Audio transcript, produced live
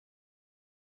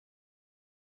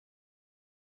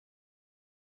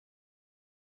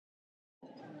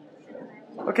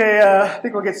Okay, I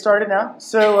think we'll get started now.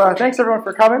 So thanks everyone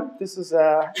for coming. This is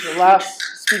the last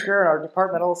speaker in our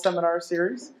departmental seminar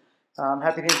series. I'm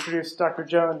happy to introduce Dr.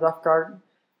 Joan Roughgarden.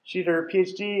 She did her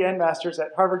PhD and master's at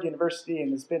Harvard University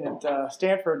and has been at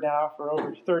Stanford now for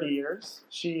over 30 years.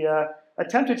 She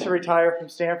attempted to retire from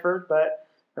Stanford, but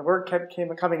the work kept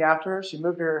coming after her. She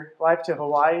moved her life to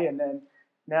Hawaii and then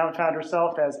now found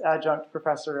herself as adjunct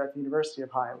professor at the University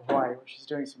of Hawaii, where she's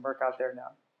doing some work out there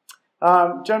now.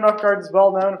 Joan Roughgarden is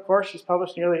well known, of course. She's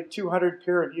published nearly 200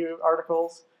 peer-reviewed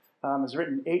articles, has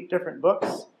written 8 different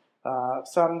books,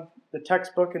 some the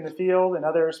textbook in the field, and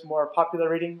others more popular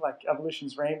reading like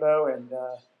Evolution's Rainbow and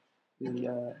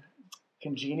the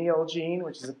Congenial Gene,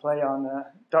 which is a play on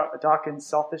Dawkins'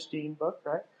 Selfish Gene book,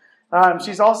 right?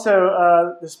 She's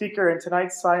also the speaker in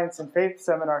tonight's Science and Faith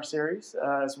seminar series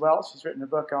as well. She's written a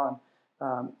book on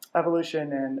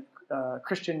evolution and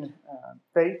Christian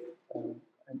faith.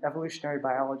 An evolutionary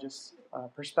biologist's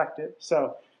perspective.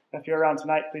 So if you're around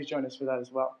tonight, please join us for that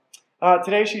as well.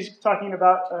 Today she's talking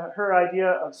about her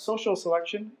idea of social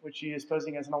selection, which she is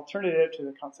posing as an alternative to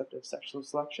the concept of sexual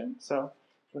selection. So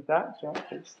with that, Joan,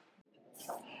 please.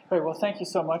 Great. Well, thank you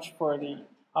so much for the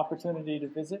opportunity to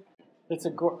visit. It's a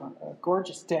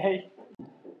gorgeous day.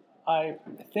 I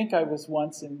think I was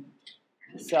once in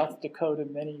South Dakota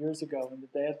many years ago in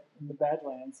the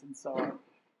Badlands, and so I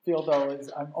feel though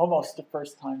I'm almost a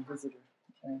first-time visitor,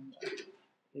 and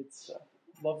it's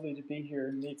lovely to be here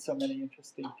and meet so many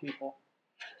interesting people.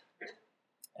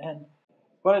 And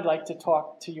what I'd like to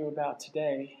talk to you about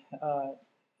today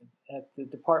at the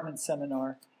department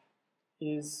seminar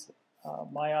is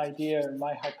my idea and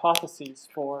my hypotheses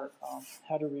for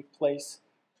how to replace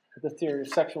the theory of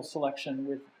sexual selection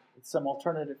with some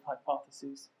alternative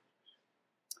hypotheses.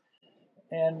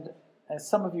 And as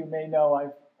some of you may know,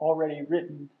 I've already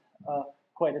written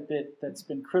quite a bit that's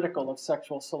been critical of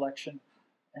sexual selection,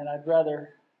 and I'd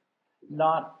rather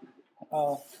not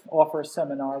offer a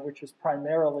seminar which is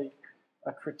primarily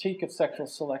a critique of sexual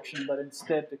selection, but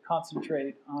instead to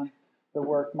concentrate on the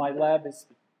work my lab has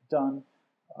done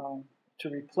to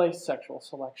replace sexual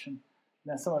selection.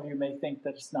 Now, some of you may think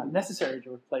that it's not necessary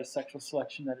to replace sexual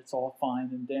selection, that it's all fine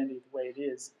and dandy the way it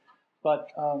is, but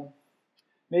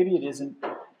maybe it isn't,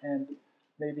 and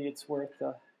maybe it's worth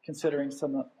considering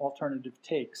some alternative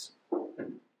takes.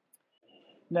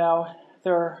 Now,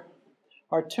 there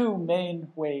are 2 main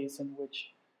ways in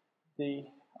which the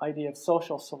idea of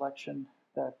social selection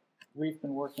that we've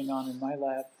been working on in my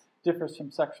lab differs from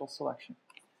sexual selection.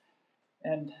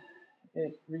 And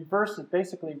it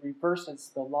basically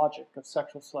reverses the logic of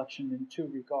sexual selection in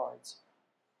 2 regards.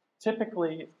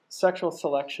 Typically, sexual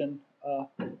selection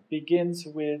begins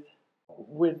with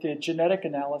the genetic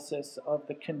analysis of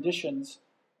the conditions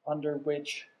under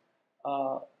which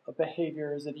a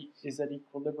behavior is at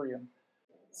equilibrium.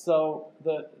 So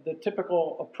the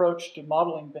typical approach to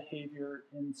modeling behavior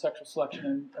in sexual selection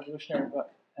and evolutionary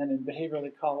and in behavioral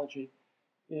ecology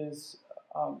is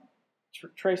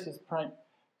traces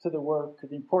to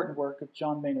the important work of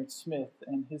John Maynard Smith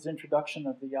and his introduction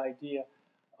of the idea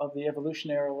of the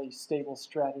evolutionarily stable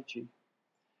strategy.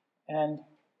 And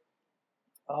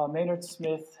Maynard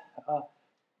Smith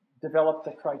developed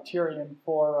a criterion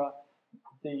for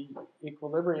the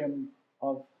equilibrium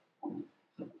of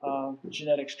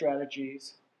genetic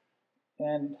strategies,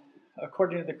 and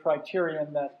according to the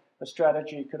criterion that a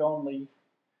strategy could only,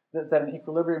 that an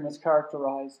equilibrium is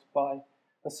characterized by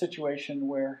a situation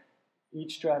where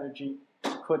each strategy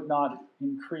could not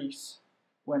increase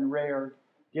when reared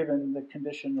given the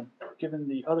condition, given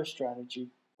the other strategy.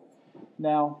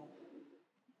 Now,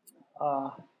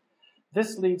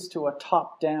 this leads to a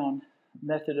top-down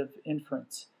method of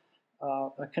inference.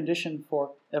 A condition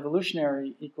for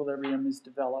evolutionary equilibrium is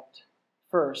developed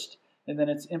first, and then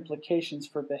its implications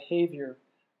for behavior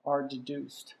are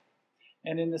deduced.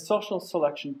 And in the social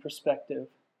selection perspective,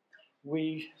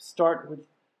 we start with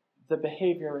the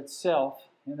behavior itself,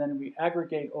 and then we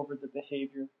aggregate over the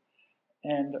behavior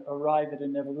and arrive at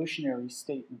an evolutionary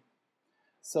statement.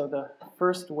 So the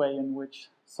first way in which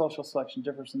social selection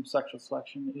differs from sexual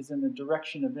selection is in the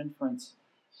direction of inference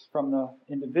from the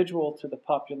individual to the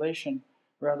population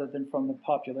rather than from the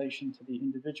population to the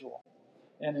individual.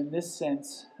 And in this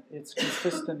sense, it's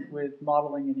consistent with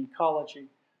modeling in ecology,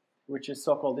 which is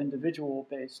so-called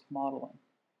individual-based modeling,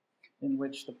 in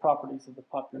which the properties of the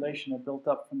population are built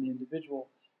up from the individual,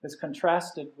 as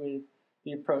contrasted with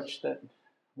the approach that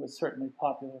was certainly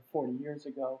popular 40 years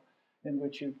ago, in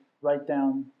which you write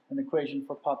down an equation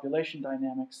for population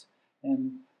dynamics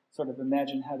and sort of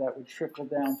imagine how that would trickle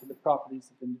down to the properties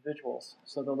of individuals.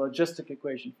 So the logistic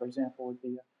equation, for example, would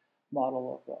be a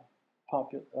model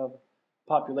of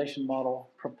population model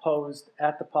proposed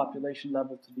at the population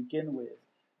level to begin with,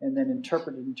 and then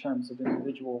interpreted in terms of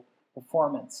individual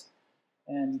performance.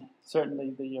 And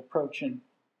certainly the approach in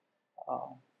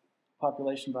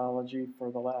population biology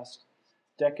for the last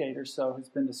decade or so has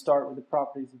been to start with the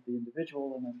properties of the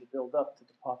individual and then to build up to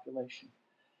the population.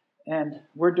 And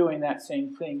we're doing that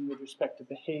same thing with respect to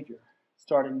behavior,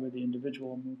 starting with the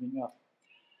individual and moving up.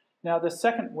 Now, the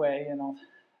second way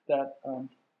that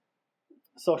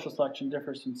social selection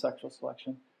differs from sexual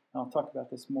selection, and I'll talk about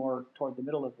this more toward the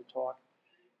middle of the talk,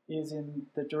 is in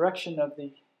the direction of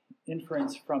the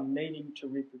inference from mating to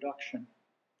reproduction.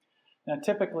 Now,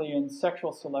 typically in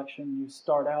sexual selection, you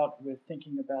start out with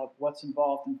thinking about what's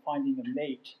involved in finding a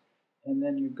mate, and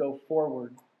then you go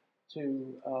forward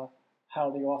to how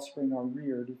the offspring are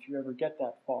reared, if you ever get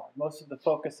that far. Most of the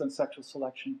focus on sexual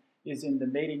selection is in the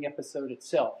mating episode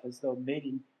itself, as though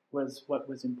mating was what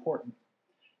was important.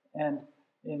 And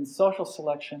in social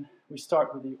selection, we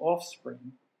start with the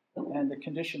offspring and the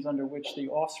conditions under which the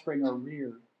offspring are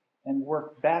reared, and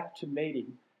work back to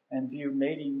mating and view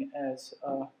mating as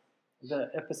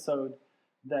the episode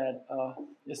that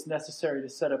is necessary to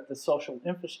set up the social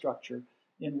infrastructure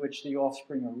in which the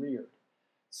offspring are reared.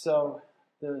 So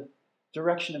the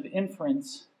direction of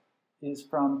inference is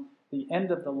from the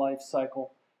end of the life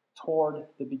cycle toward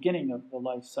the beginning of the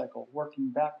life cycle, working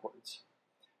backwards.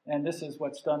 And this is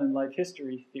what's done in life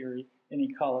history theory in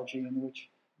ecology, in which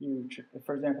you,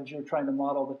 for example, if you were trying to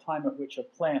model the time at which a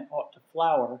plant ought to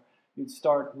flower, you'd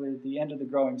start with the end of the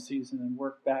growing season and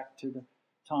work back to the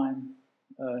time,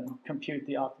 compute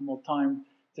the optimal time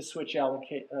to switch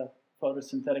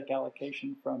photosynthetic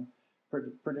allocation from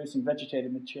producing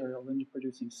vegetative material into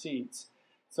producing seeds.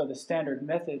 So the standard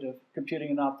method of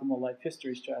computing an optimal life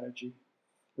history strategy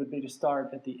would be to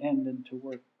start at the end and to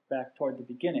work back toward the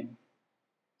beginning.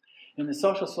 In the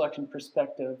social selection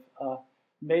perspective,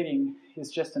 mating is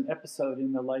just an episode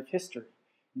in the life history.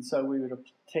 And so we would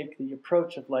take the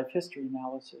approach of life history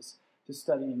analysis to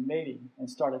studying mating and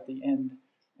start at the end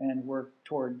and work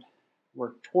toward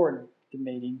the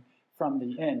mating from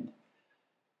the end.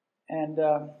 And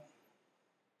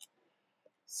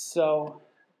so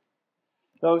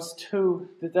those two,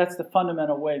 that's the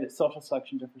fundamental way that social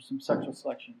selection differs from sexual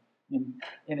selection.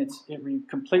 It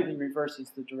completely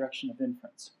reverses the direction of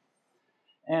inference.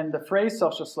 And the phrase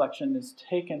social selection is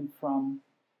taken from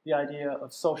the idea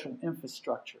of social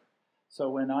infrastructure. So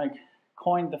when I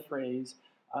coined the phrase,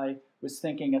 I was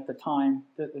thinking at the time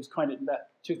that it was coined in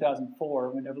 2004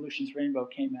 when Evolution's Rainbow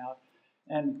came out,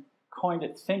 and coined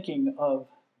it thinking of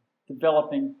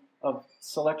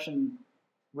selection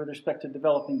with respect to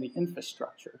developing the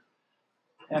infrastructure.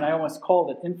 And I almost called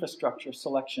it infrastructure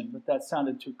selection, but that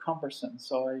sounded too cumbersome,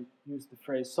 so I used the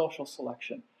phrase social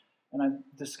selection. And I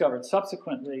discovered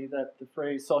subsequently that the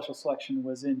phrase social selection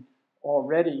was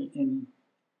already in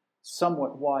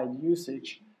somewhat wide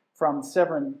usage from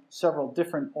several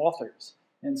different authors.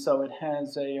 And so it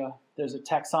has there's a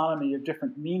taxonomy of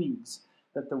different meanings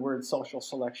that the word social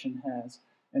selection has.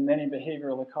 And many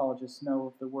behavioral ecologists know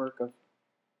of the work of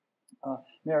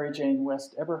Mary Jane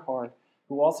West Eberhard,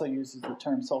 who also uses the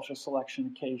term social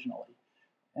selection occasionally.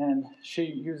 And she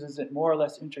uses it more or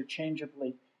less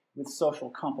interchangeably with social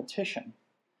competition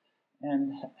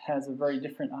and has a very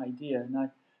different idea. And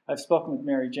I've spoken with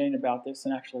Mary Jane about this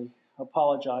and actually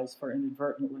apologized for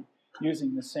inadvertently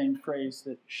using the same phrase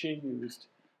that she used,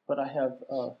 but I have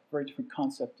a very different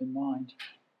concept in mind.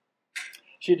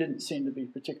 She didn't seem to be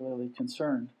particularly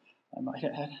concerned, I might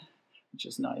add, which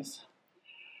is nice.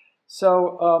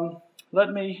 So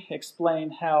let me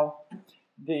explain how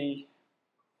the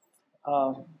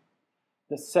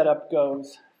setup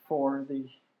goes for the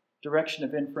direction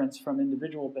of inference from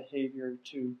individual behavior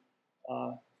to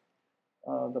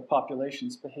the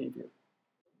population's behavior.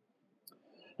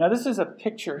 Now, this is a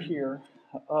picture here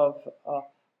of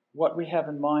what we have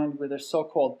in mind with a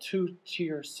so-called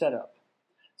two-tier setup.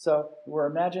 So we're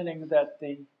imagining that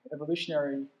the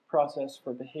evolutionary process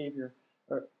for behavior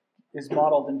is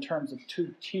modeled in terms of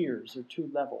two tiers or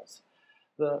two levels.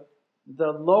 The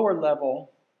lower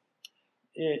level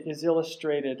is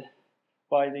illustrated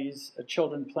by these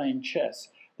children playing chess.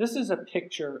 This is a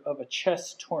picture of a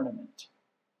chess tournament.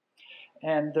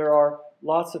 And there are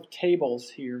lots of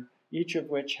tables here, each of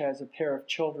which has a pair of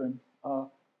children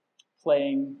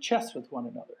playing chess with one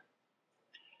another.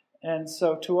 And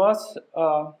so to us,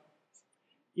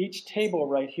 each table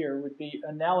right here would be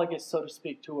analogous, so to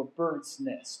speak, to a bird's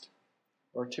nest,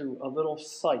 or to a little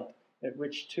site at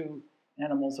which two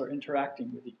animals are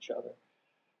interacting with each other.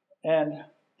 And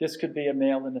this could be a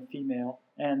male and a female,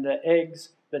 and the eggs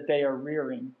that they are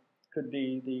rearing could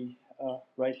be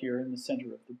right here in the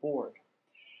center of the board.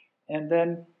 And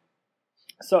then,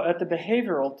 so at the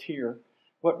behavioral tier,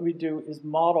 what we do is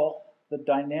model the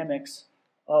dynamics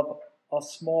of a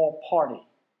small party,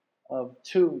 of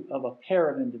a pair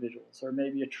of individuals, or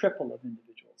maybe a triple of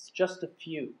individuals, just a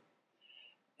few.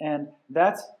 And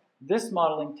this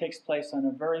modeling takes place on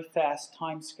a very fast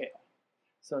time scale.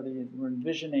 So we're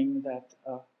envisioning that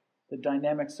the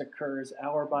dynamics occurs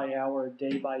hour by hour,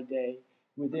 day by day,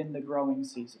 within the growing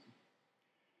season.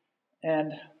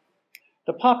 And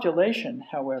the population,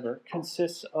 however,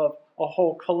 consists of a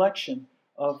whole collection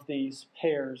of these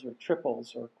pairs or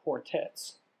triples or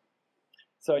quartets.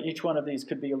 So each one of these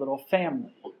could be a little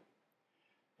family,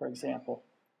 for example.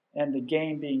 And the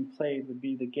game being played would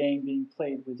be the game being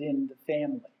played within the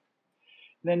family.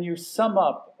 Then you sum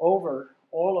up over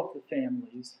all of the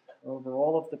families, over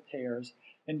all of the pairs,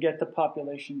 and get the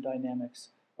population dynamics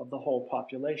of the whole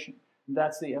population. And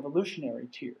that's the evolutionary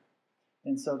tier.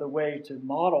 And so the way to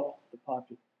model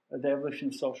the evolution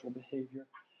of social behavior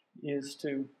is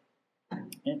to,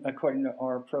 according to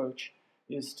our approach,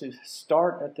 is to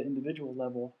start at the individual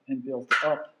level and build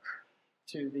up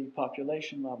to the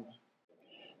population level.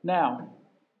 Now,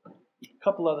 a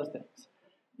couple other things.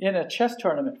 In a chess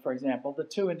tournament, for example, the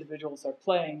two individuals are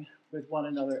playing with one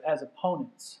another as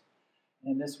opponents.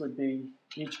 And this would be,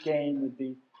 each game would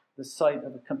be the site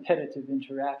of a competitive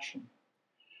interaction.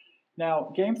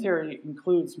 Now, game theory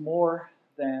includes more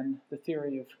than the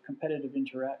theory of competitive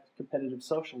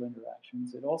social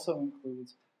interactions. It also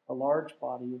includes a large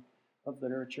body of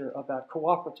literature about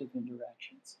cooperative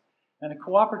interactions. And a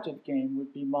cooperative game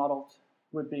would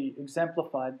be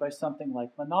exemplified by something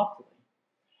like Monopoly,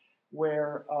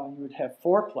 where you would have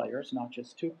 4 players, not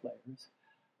just 2 players.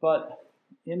 But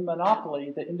in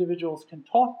Monopoly, the individuals can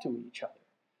talk to each other,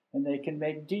 and they can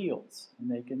make deals, and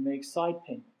they can make side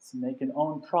payments, and they can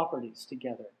own properties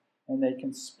together, and they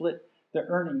can split the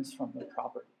earnings from the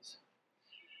properties.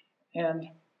 And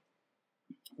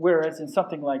whereas in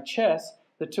something like chess,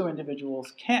 the 2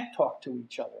 individuals can't talk to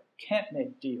each other, can't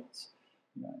make deals,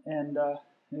 and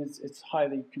it's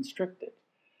highly constricted.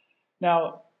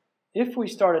 Now, if we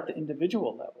start at the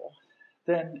individual level,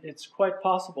 then it's quite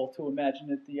possible to imagine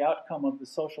that the outcome of the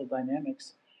social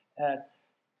dynamics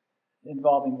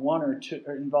involving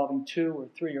 2 or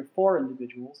 3 or 4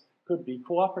 individuals could be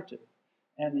cooperative.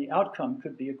 And the outcome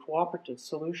could be a cooperative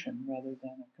solution rather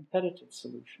than a competitive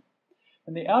solution.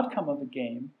 And the outcome of a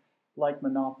game, like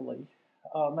Monopoly,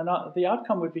 the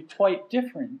outcome would be quite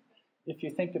different, if you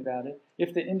think about it,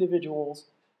 if the individuals,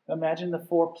 imagine the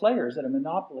 4 players at a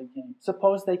Monopoly game.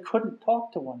 Suppose they couldn't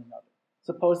talk to one another.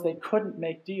 Suppose they couldn't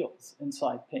make deals and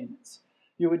side payments.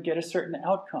 You would get a certain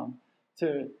outcome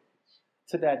to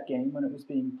that game when it was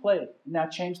being played. Now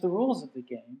change the rules of the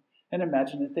game and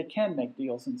imagine that they can make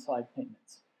deals and side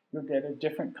payments. You'll get a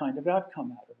different kind of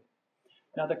outcome out of it.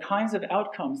 Now the kinds of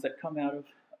outcomes that come out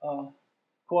of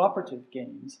cooperative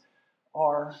games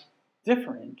are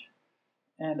different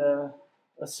and a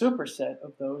superset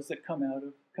of those that come out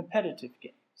of competitive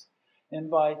games. And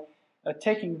by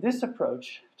taking this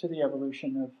approach to the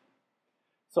evolution of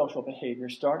social behavior,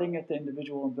 starting at the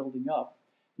individual and building up,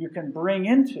 you can bring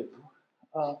into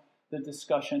the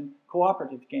discussion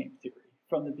cooperative game theory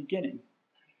from the beginning.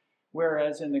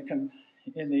 Whereas in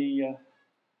the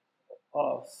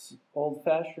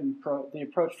old-fashioned the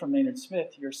approach from Maynard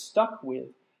Smith, you're stuck with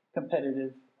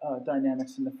competitive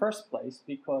dynamics in the first place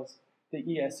because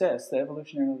the ESS, the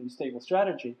evolutionarily stable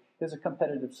strategy, is a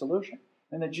competitive solution.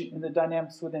 And the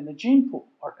dynamics within the gene pool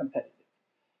are competitive.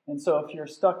 And so if you're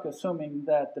stuck assuming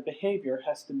that the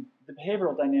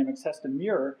behavioral dynamics has to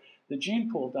mirror the gene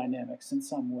pool dynamics in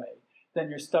some way, then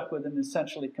you're stuck with an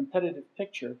essentially competitive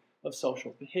picture of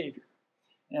social behavior.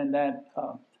 And that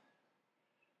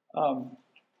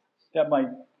might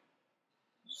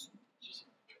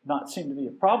not seem to be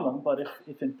a problem, but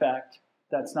if in fact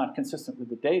that's not consistent with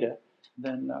the data,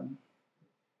 then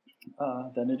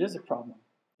it is a problem.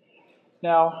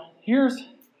 Now, here's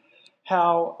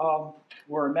how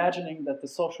we're imagining that the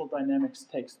social dynamics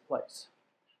takes place.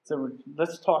 So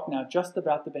let's talk now just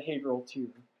about the behavioral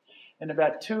tier and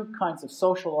about 2 kinds of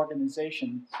social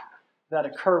organizations that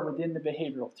occur within the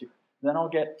behavioral tier. Then I'll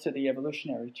get to the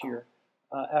evolutionary tier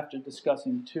after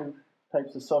discussing 2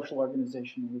 types of social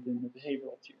organization within the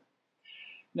behavioral tier.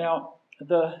 Now,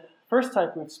 the first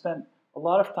type we've spent a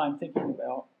lot of time thinking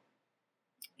about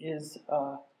is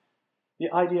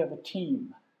the idea of a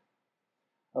team,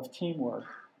 of teamwork,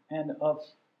 and of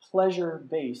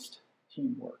pleasure-based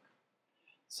teamwork.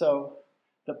 So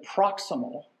the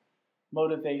proximal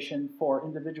motivation for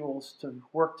individuals to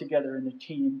work together in a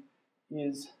team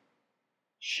is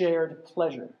shared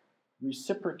pleasure,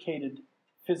 reciprocated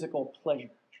physical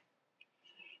pleasure.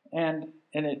 and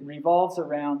it revolves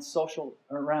around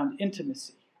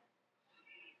intimacy.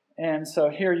 And so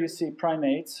here you see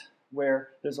primates where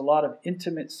there's a lot of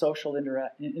intimate social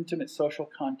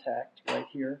contact right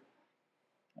here.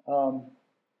 In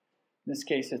this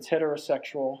case, it's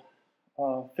heterosexual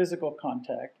physical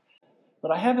contact.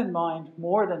 But I have in mind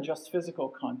more than just physical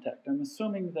contact. I'm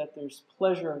assuming that there's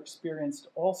pleasure experienced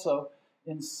also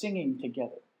in singing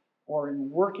together, or in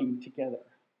working together,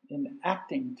 in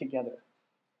acting together.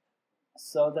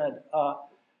 So that,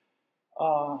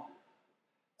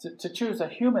 to choose a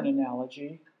human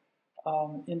analogy,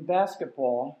 in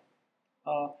basketball,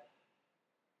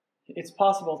 it's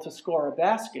possible to score a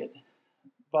basket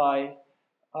by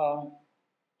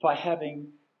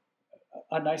having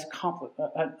a nice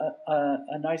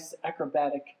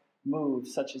acrobatic move,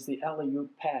 such as the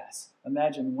alley-oop pass.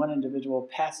 Imagine one individual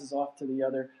passes off to the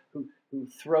other, who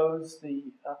throws the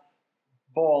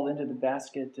ball into the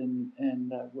basket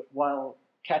and while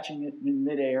catching it in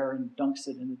midair and dunks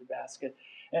it into the basket,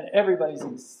 and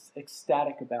everybody's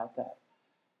ecstatic about that.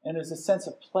 And there's a sense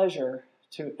of pleasure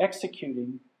to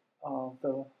executing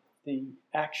the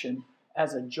action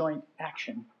as a joint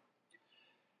action.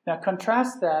 Now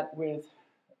contrast that with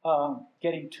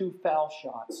getting 2 foul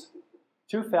shots.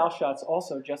 2 foul shots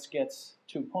also just gets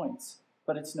 2 points,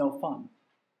 but it's no fun.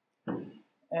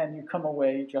 And you come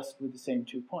away just with the same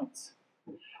 2 points.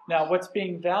 Now what's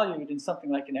being valued in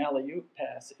something like an alley-oop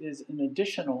pass is an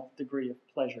additional degree of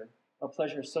pleasure, a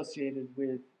pleasure associated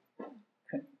with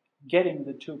getting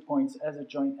the 2 points as a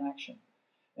joint action.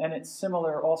 And it's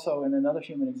similar also in another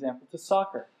human example to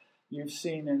soccer. You've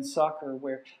seen in soccer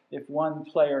where if one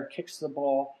player kicks the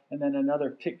ball and then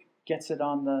another gets it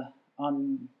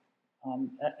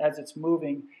as it's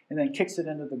moving and then kicks it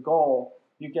into the goal,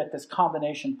 you get this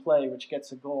combination play which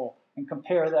gets a goal. And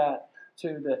compare that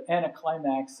to the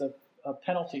anticlimax of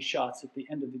penalty shots at the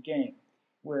end of the game,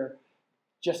 where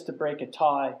just to break a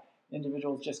tie,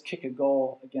 individuals just kick a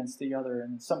goal against the other,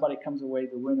 and somebody comes away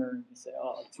the winner, and you say,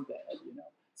 "Oh, too bad,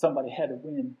 somebody had to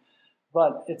win,"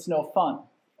 but it's no fun.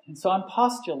 And so I'm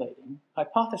hypothesizing,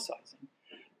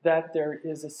 that there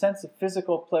is a sense of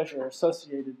physical pleasure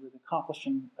associated with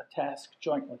accomplishing a task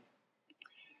jointly.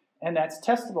 And that's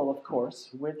testable, of course,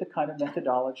 with the kind of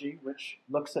methodology which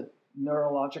looks at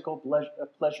neurological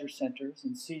pleasure centers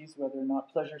and sees whether or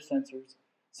not pleasure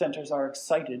centers are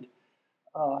excited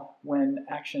when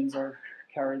actions are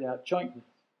carried out jointly.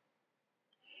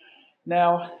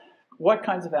 Now, what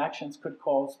kinds of actions could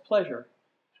cause pleasure?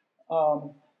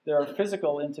 There are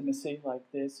physical intimacy like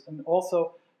this, and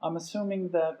also I'm assuming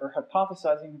that, or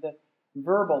hypothesizing that,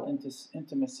 verbal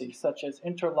intimacy, such as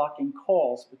interlocking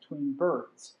calls between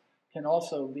birds, can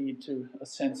also lead to a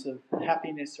sense of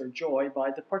happiness or joy by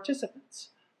the participants,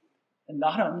 and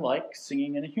not unlike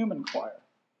singing in a human choir.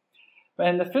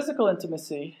 And the physical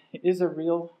intimacy is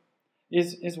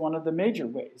one of the major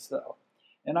ways, though.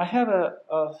 And I have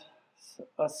a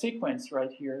sequence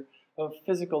right here of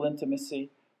physical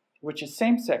intimacy, which is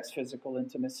same-sex physical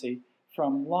intimacy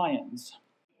from lions.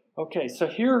 Okay, so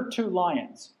here are 2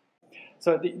 lions.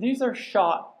 So these are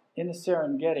shot in the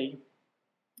Serengeti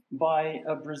by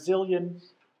a Brazilian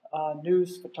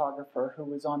news photographer who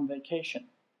was on vacation.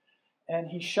 And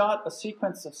he shot a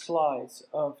sequence of slides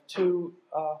of 2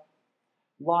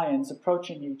 lions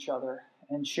approaching each other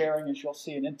and sharing, as you'll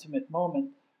see, an intimate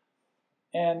moment.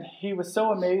 And he was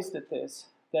so amazed at this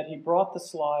that he brought the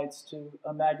slides to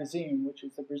a magazine, which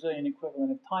is the Brazilian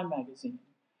equivalent of Time magazine.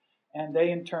 And they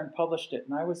in turn published it.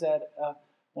 And I was at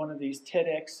one of these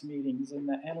TEDx meetings in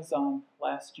the Amazon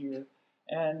last year,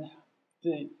 and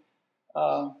the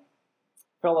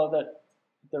fellow that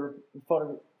the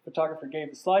photographer gave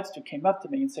the slides to came up to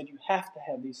me and said, "You have to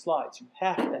have these slides. You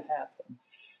have to have them."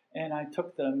 And I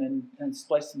took them and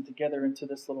spliced them together into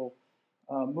this little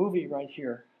movie right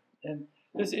here. And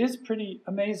this is pretty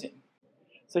amazing.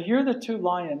 So here are the 2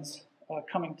 lions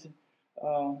coming to,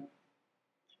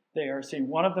 they are seen.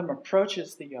 One of them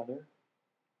approaches the other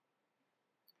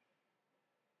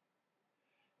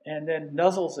and then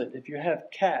nuzzles it. If you have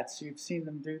cats, you've seen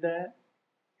them do that.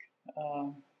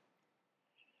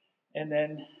 And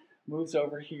then moves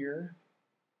over here.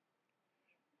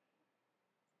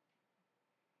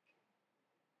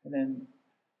 And then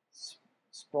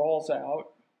sprawls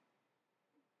out.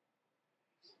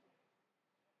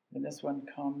 And this one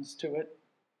comes to it.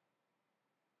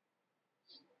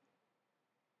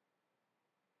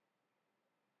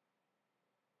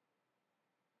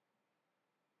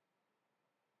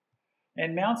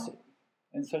 And mounts it.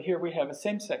 And so here we have a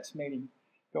same-sex mating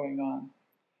going on.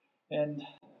 And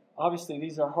obviously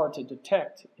these are hard to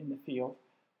detect in the field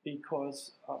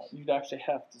because you'd actually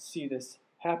have to see this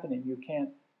happening. You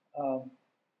can't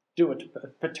do a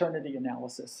paternity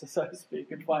analysis, so to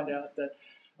speak, and find out that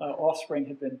offspring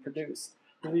had been produced.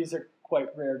 These are quite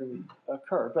rare to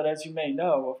occur. But as you may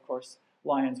know, of course,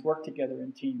 lions work together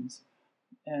in teams.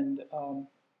 And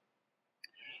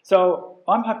so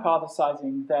I'm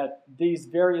hypothesizing that these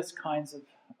various kinds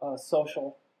of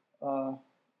social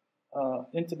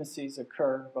intimacies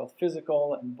occur, both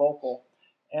physical and vocal,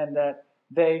 and that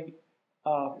they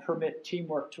permit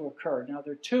teamwork to occur. Now,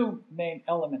 there are two main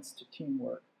elements to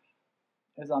teamwork,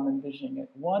 as I'm envisioning it.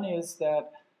 One is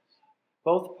that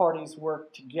both parties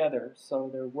work together, so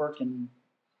they work in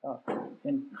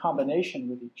combination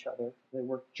with each other. They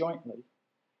work jointly,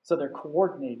 so they're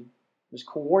coordinated. There's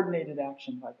coordinated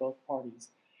action by both parties.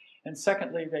 And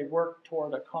secondly, they work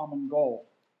toward a common goal.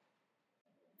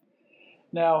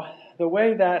 Now, the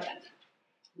way that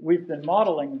we've been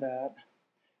modeling that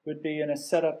would be in a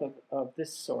setup of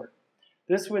this sort.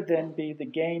 This would then be the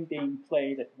game being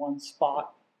played at one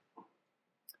spot.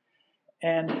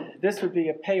 And this would be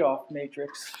a payoff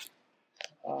matrix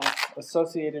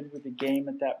associated with the game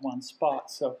at that one spot.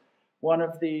 So one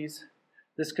of these,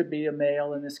 this could be a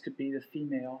male and this could be the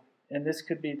female. And this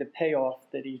could be the payoff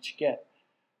that each get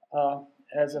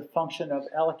as a function of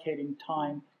allocating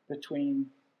time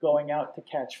between going out to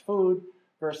catch food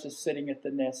versus sitting at the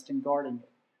nest and guarding it.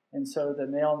 And so the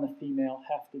male and the female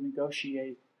have to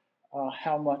negotiate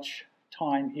how much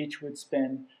time each would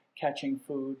spend catching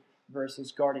food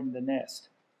versus guarding the nest.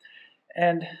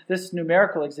 And this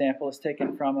numerical example is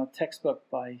taken from a textbook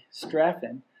by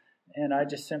Straffin, and I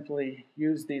just simply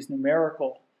use these this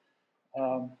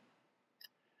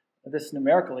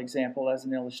numerical example as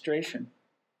an illustration.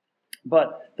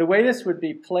 But the way this would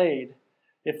be played,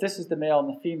 if this is the male and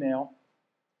the female,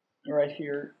 right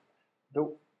here,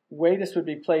 the way this would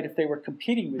be played if they were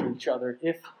competing with each other,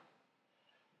 if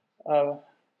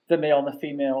the male and the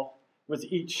female was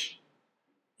each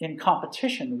in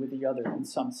competition with the other in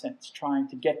some sense, trying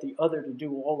to get the other to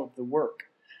do all of the work.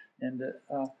 And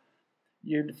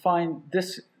you'd find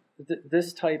this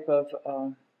type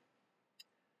of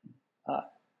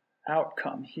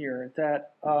outcome here,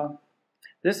 that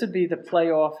this would be the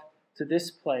playoff to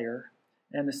this player,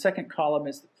 and the second column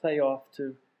is the playoff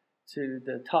to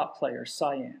the top player,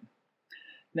 cyan.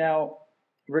 Now,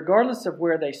 regardless of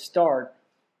where they start,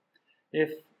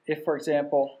 if for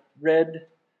example, red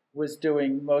was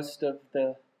doing most of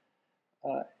the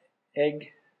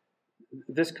egg,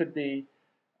 this could be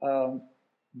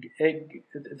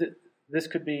this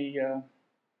could be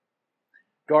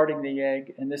guarding the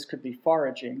egg, and this could be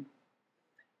foraging.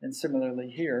 And similarly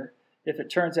here, if it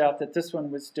turns out that this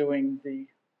one was doing the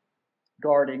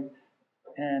guarding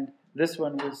and this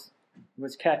one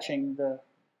was catching the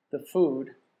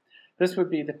food, this would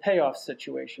be the payoff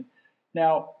situation.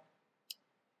 Now,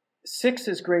 6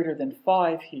 is greater than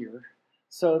 5 here,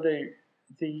 so the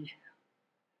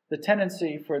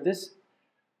tendency for this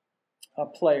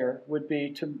player would be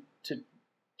to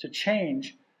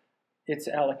change its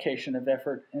allocation of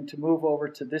effort and to move over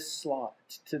to this slot,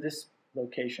 to this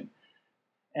location.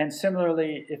 And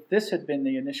similarly, if this had been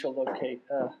the initial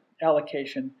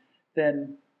allocation,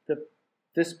 then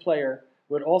this player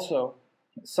would also,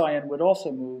 cyan would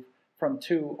also move from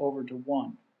 2 over to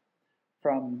 1,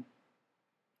 from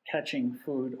catching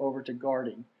food over to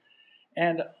guarding.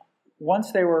 And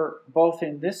once they were both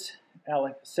in this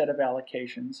set of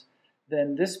allocations,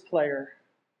 then this player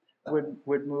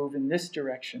would move in this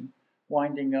direction,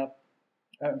 winding up,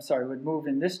 would move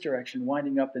in this direction,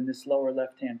 winding up in this lower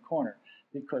left-hand corner,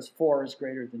 because 4 is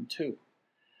greater than 2.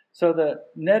 So the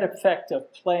net effect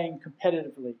of playing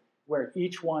competitively, where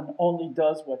each one only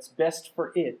does what's best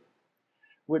for it,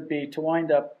 would be to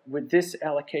wind up with this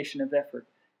allocation of effort,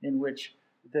 in which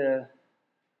the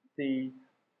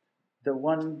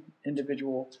one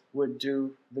individual would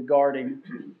do the guarding,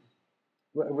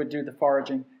 would do the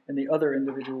foraging, and the other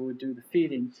individual would do the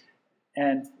feeding,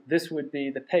 and this would be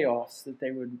the payoffs that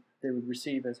they would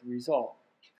receive as a result.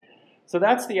 So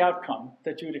that's the outcome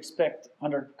that you would expect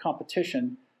under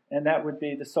competition, and that would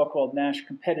be the so-called Nash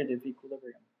competitive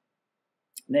equilibrium,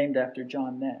 named after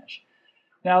John Nash.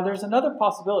 Now, there's another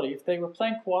possibility. If they were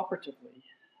playing cooperatively,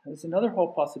 there's another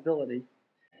whole possibility.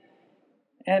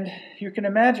 And you can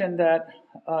imagine that,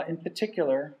 in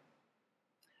particular,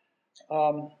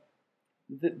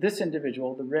 this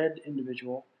individual, the red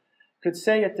individual, could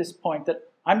say at this point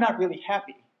that I'm not really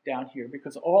happy down here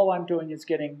because all I'm doing is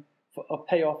getting a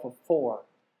payoff of 4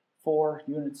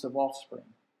 units of offspring.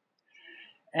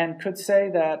 And could say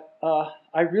that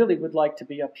I really would like to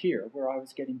be up here where I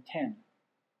was getting 10.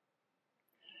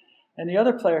 And the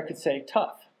other player could say,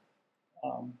 tough.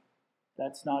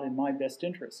 That's not in my best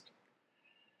interest.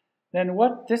 then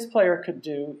what this player could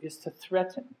do is to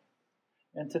threaten.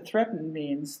 And to threaten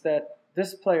means that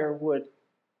this player would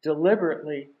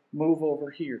deliberately move over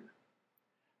here.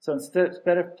 So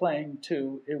instead of playing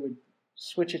 2, it would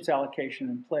switch its allocation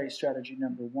and play strategy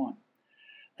number 1.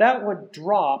 That would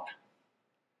drop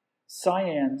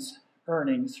cyan's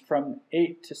earnings from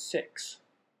 8 to 6.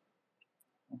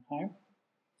 Okay?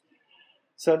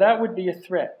 So that would be a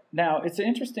threat. Now, it's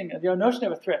interesting, the notion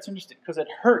of a threat is interesting because it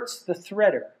hurts the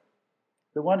threater.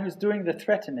 The one who's doing the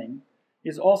threatening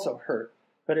is also hurt,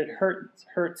 but it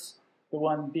hurts the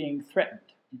one being threatened.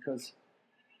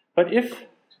 But if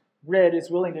red is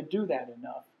willing to do that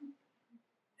enough,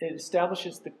 it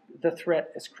establishes the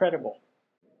threat as credible.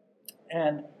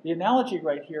 And the analogy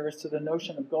right here is to the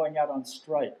notion of going out on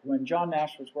strike. When John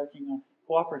Nash was working on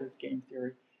cooperative game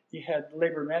theory, he had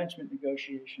labor management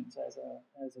negotiations as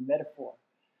a metaphor.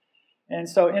 And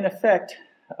so, in effect,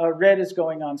 red is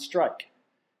going on strike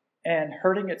and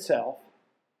hurting itself,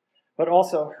 but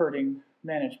also hurting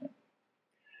management.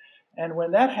 And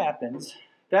when that happens,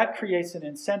 that creates an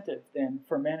incentive then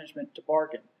for management to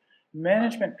bargain.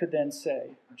 Management could then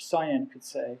say, or cyan could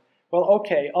say, well,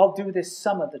 okay, I'll do this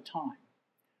some of the time,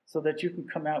 so that you can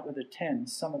come out with a 10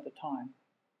 some of the time.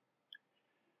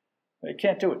 But you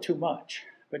can't do it too much,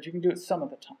 but you can do it some of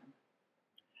the time.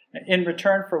 In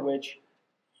return for which,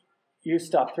 you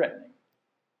stop threatening.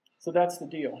 So that's the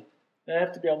deal. They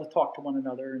have to be able to talk to one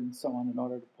another and so on in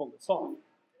order to pull this off.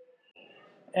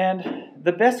 And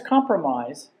the best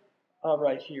compromise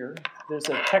right here, there's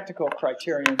a technical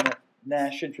criterion that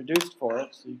Nash introduced for it,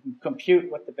 so you can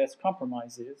compute what the best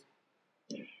compromise is.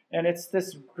 And it's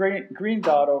this green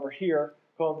dot over here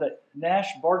called the Nash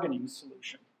bargaining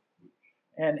solution.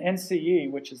 And NCE,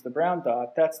 which is the brown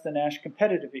dot, that's the Nash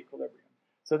competitive equilibrium.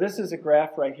 So this is a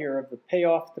graph right here of the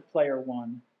payoff to player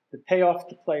 1, the payoff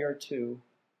to player 2.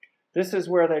 This is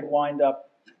where they'd wind up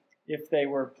if they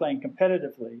were playing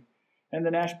competitively. And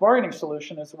the Nash bargaining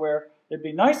solution is where it'd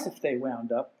be nice if they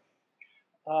wound up,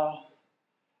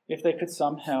 if they could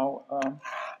somehow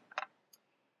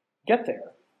get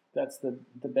there. That's the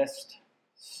best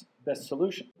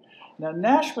solution. Now,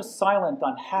 Nash was silent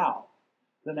on how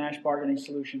the Nash bargaining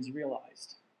solution is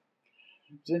realized.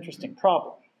 It's an interesting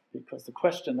problem, because the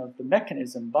question of the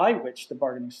mechanism by which the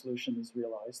bargaining solution is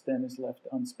realized then is left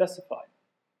unspecified.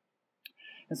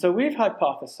 And so we've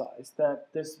hypothesized that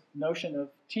this notion of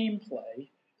team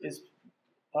play is,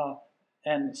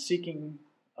 and seeking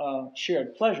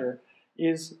shared pleasure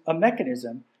is a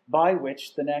mechanism by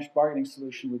which the Nash bargaining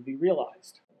solution would be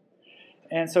realized.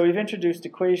 And so we've introduced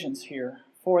equations here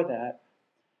for that,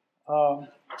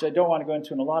 which I don't want to go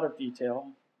into in a lot of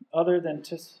detail, other than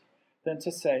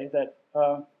to say that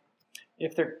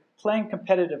if they're playing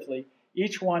competitively,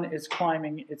 each one is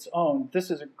climbing its own.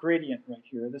 This is a gradient right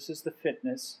here. This is the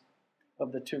fitness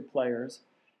of the two players.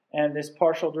 And this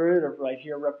partial derivative right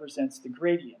here represents the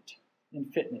gradient in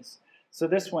fitness. So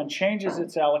this one changes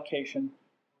its allocation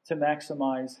to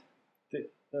maximize,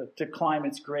 to climb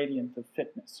its gradient of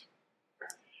fitness.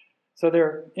 So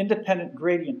they're independent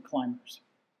gradient climbers.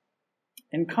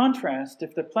 In contrast,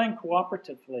 if they're playing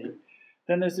cooperatively,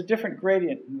 then there's a different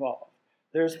gradient involved.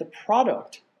 There's the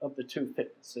product of the two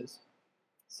fitnesses.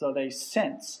 So they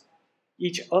sense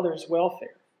each other's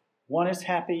welfare. One is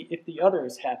happy if the other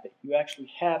is happy. You actually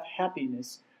have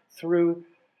happiness through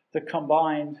the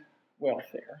combined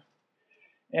welfare.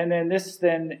 And then this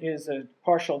then is a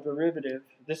partial derivative.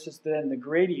 This is then the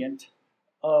gradient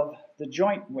of the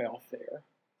joint welfare.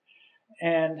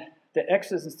 And the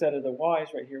x's instead of the y's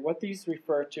right here, what these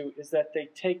refer to is that they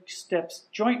take steps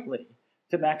jointly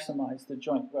to maximize the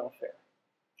joint welfare.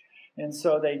 And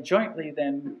so they jointly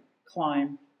then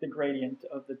climb the gradient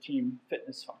of the team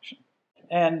fitness function.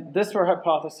 And this, we're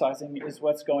hypothesizing, is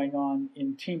what's going on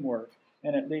in teamwork,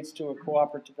 and it leads to a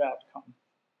cooperative outcome.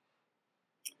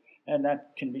 And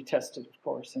that can be tested, of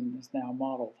course, and is now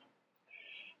modeled.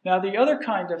 Now, the other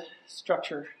kind of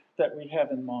structure that we have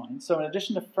in mind, so in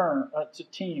addition to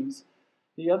teams,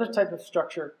 the other type of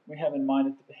structure we have in mind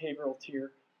at the behavioral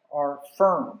tier are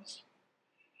firms.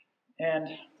 And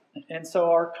so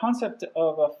our concept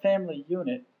of a family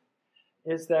unit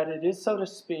is that it is, so to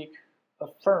speak, a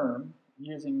firm,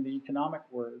 using the economic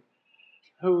word,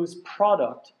 whose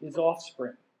product is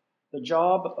offspring. The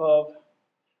job of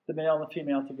the male and the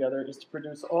female together is to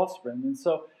produce offspring. And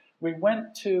so we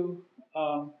went to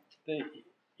the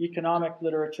economic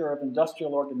literature of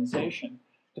industrial organization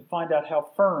to find out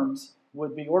how firms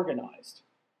would be organized.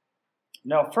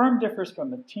 Now, a firm differs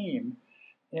from a team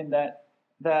in that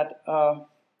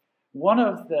one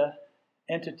of the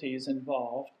entities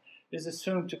involved is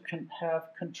assumed to have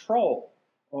control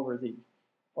over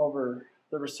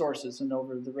the resources and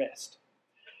over the rest.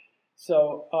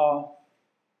 So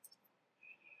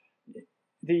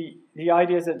the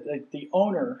idea is that the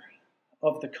owner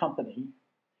of the company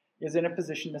is in a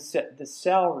position to set the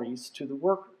salaries to the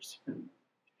workers.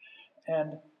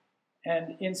 And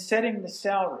in setting the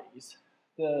salaries,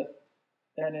 the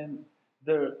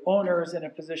owner is in a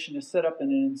position to set up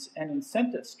an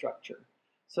incentive structure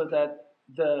so that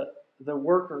the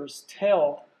workers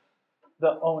tell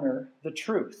the owner the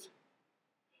truth,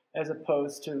 as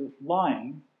opposed to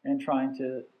lying and trying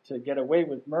to get away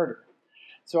with murder.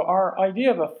 So our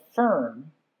idea of a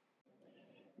firm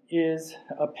is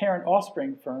a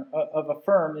parent-offspring firm. Of a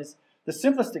firm is the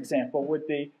simplest example would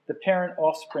be the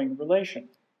parent-offspring relation.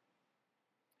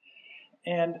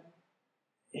 And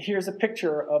here's a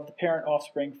picture of the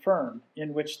parent-offspring firm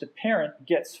in which the parent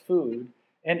gets food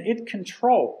and it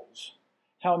controls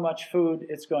how much food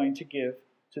it's going to give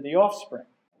to the offspring.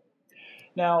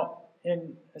 Now,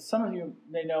 as some of you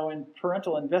may know, in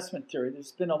parental investment theory,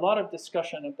 there's been a lot of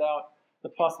discussion about the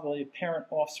possibility of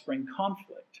parent-offspring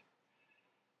conflict.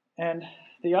 And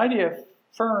the idea of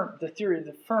the theory of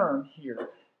the firm here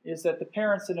is that the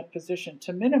parent's in a position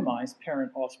to minimize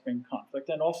parent-offspring conflict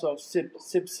and also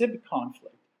sib-sib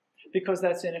conflict, because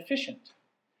that's inefficient.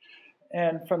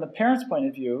 And from the parent's point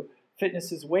of view,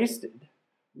 fitness is wasted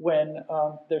when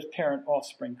there's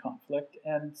parent-offspring conflict,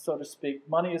 and so to speak,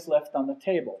 money is left on the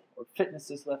table, or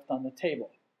fitness is left on the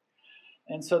table.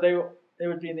 And so they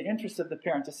would be in the interest of the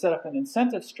parent to set up an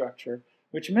incentive structure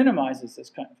which minimizes this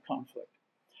kind of conflict.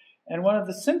 And one of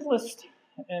the simplest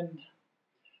and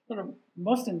sort of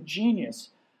most ingenious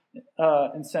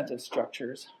incentive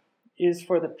structures is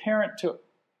for the parent to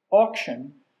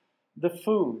auction the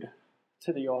food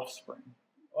to the offspring,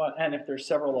 and if there's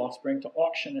several offspring, to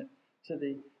auction it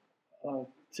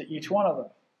to each one of them.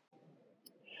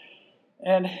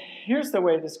 And here's the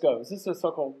way this goes. This is a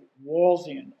so-called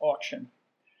Wallsian auction,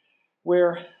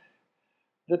 where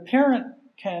the parent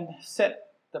can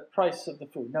set the price of the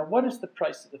food. Now, what is the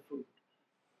price of the food?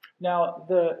 Now,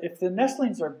 if the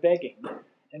nestlings are begging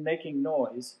and making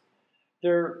noise,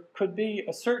 there could be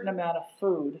a certain amount of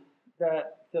food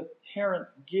that the parent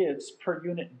gives per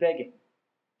unit begging.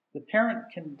 The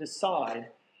parent can decide,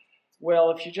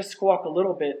 well, if you just squawk a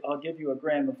little bit, I'll give you a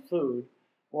gram of food,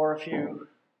 or if you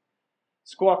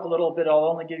squawk a little bit, I'll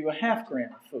only give you a half gram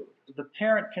of food. The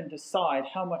parent can decide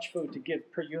how much food to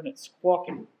give per unit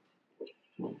squawking.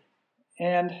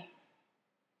 And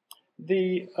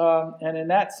in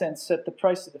that sense, set the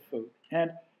price of the food.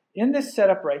 And in this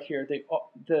setup right here,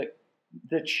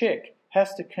 the chick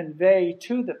has to convey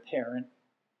to the parent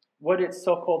what its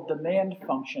so-called demand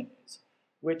function is,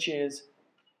 which is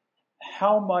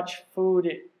how much food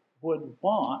it would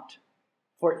want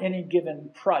for any given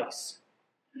price.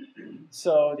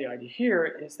 So the idea here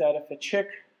is that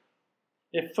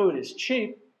if food is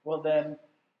cheap, well then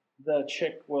the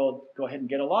chick will go ahead and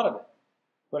get a lot of it.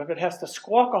 But if it has to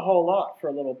squawk a whole lot for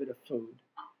a little bit of food,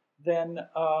 then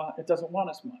it doesn't want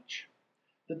as much.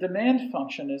 The demand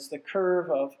function is the curve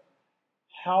of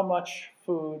how much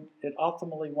food it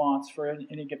optimally wants for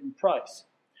any given price.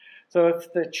 So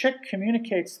if the chick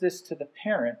communicates this to the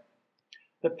parent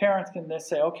can then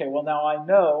say, okay, well now I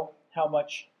know how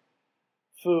much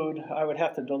food I would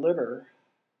have to deliver.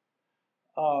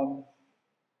 And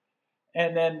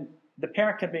then the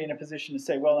parent can be in a position to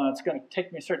say, well, now it's going to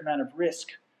take me a certain amount of risk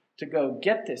to go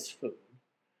get this food.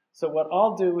 So what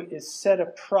I'll do is set a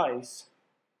price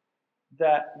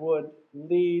that would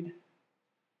lead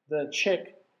the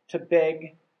chick to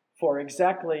beg for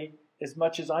exactly as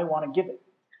much as I want to give it.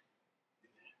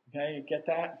 Okay, you get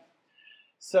that?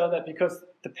 So that because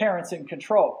the parent's in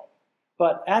control.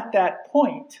 But at that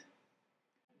point,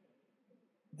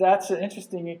 that's an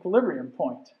interesting equilibrium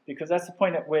point, because that's the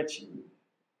point at which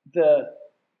the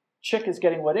chick is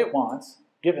getting what it wants,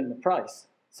 given the price.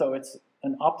 So it's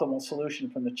an optimal solution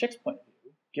from the chick's point of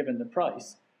view, given the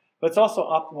price. But it's also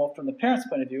optimal from the parent's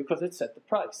point of view, because it set the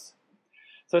price.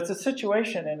 So it's a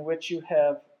situation in which you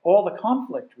have all the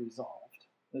conflict resolved.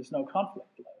 There's no conflict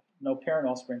left, no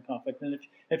parent-offspring conflict. And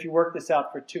if you work this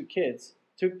out for two kids,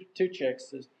 two chicks,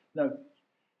 there's no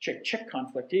chick-chick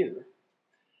conflict either.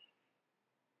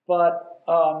 But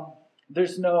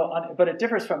but it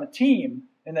differs from a team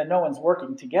in that no one's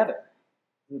working together.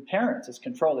 The parent is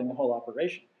controlling the whole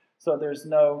operation. So there's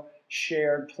no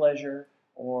shared pleasure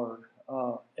or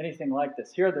anything like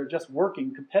this. Here they're just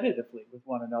working competitively with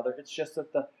one another. It's just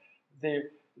that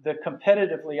the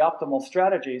competitively optimal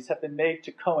strategies have been made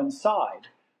to coincide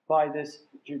by this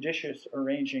judicious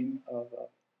arranging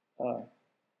of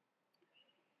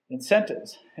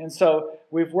incentives. And so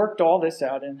we've worked all this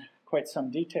out in quite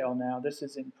some detail now. This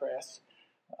is in press.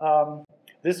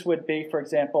 This would be, for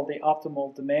example, the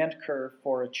optimal demand curve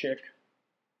for a chick,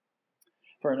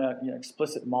 for an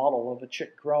explicit model of a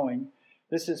chick growing.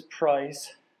 This is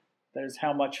price. That is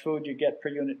how much food you get per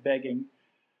unit begging.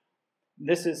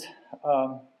 This is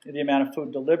the amount of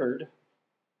food delivered.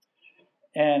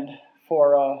 And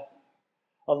for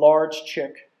a large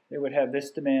chick, it would have this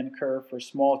demand curve. For a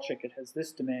small chick, it has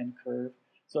this demand curve.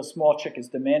 So a small chick is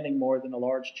demanding more than a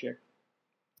large chick.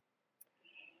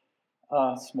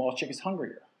 Small chick is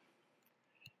hungrier.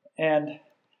 And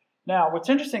now what's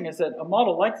interesting is that a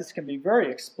model like this can be very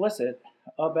explicit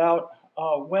about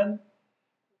how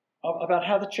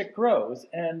the chick grows,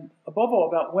 and above all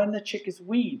about when the chick is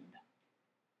weaned.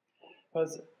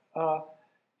 Because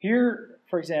here,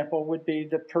 for example, would be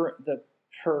the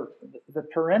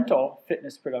parental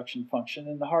fitness production function,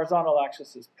 and the horizontal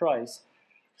axis is price.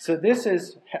 So this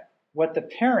is what the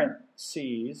parent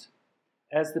sees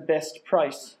as the best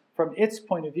price from its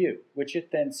point of view, which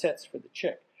it then sets for the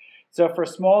chick. So for a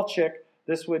small chick,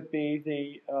 this would be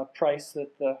the price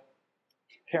that the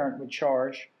parent would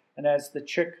charge. And as the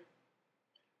chick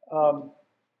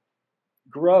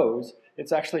grows,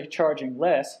 it's actually charging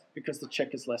less because the chick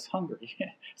is less hungry.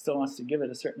 Still wants to give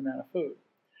it a certain amount of food.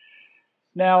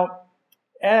 Now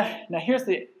here's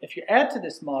if you add to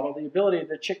this model the ability of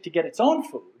the chick to get its own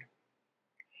food,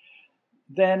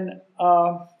 then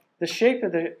the shape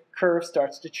of the curve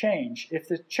starts to change. If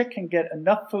the chick can get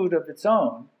enough food of its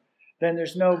own, then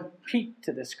there's no peak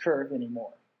to this curve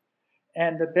anymore.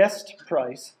 And the best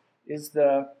price is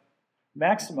the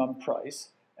maximum price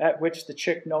at which the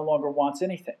chick no longer wants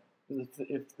anything.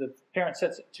 If the parent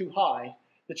sets it too high,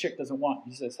 the chick doesn't want it.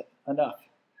 He says enough.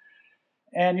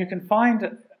 And you can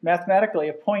find mathematically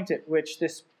a point at which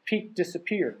this peak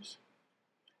disappears.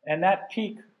 And that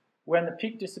peak, when the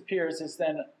peak disappears, is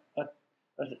then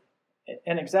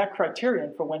an exact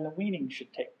criterion for when the weaning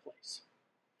should take place.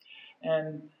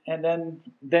 And then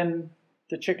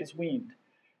the chick is weaned.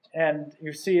 And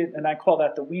you see it, and I call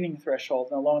that the weaning threshold.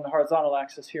 And along the horizontal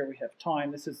axis here we have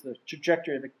time. This is the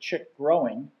trajectory of a chick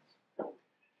growing.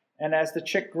 And as the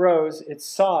chick grows, its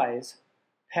size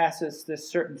passes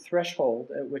this certain threshold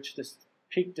at which this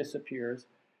peak disappears.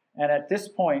 And at this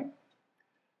point,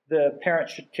 the parent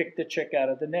should kick the chick out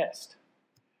of the nest.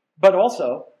 But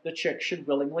also, the chick should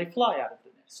willingly fly out of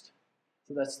the nest.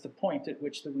 So that's the point at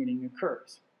which the weaning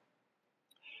occurs.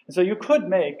 And so you could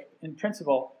make, in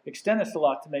principle, extend this a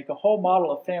lot to make a whole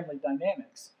model of family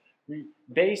dynamics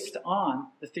based on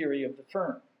the theory of the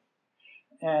fern.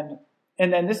 And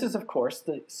then this is, of course,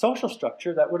 the social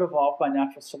structure that would evolve by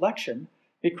natural selection,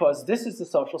 because this is the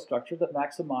social structure that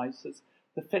maximizes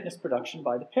the fitness production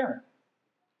by the parent.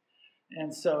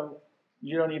 And so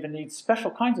you don't even need special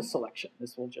kinds of selection.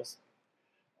 This will just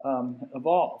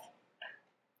evolve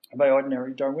by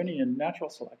ordinary Darwinian natural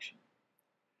selection.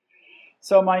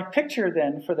 So my picture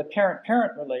then for the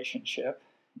parent-parent relationship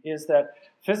is that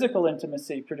physical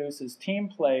intimacy produces team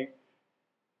play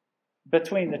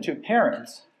between the two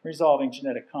parents, resolving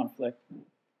genetic conflict,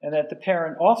 and that the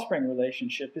parent-offspring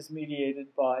relationship is mediated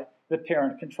by the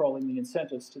parent controlling the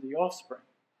incentives to the offspring.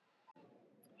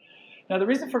 Now the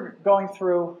reason for going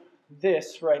through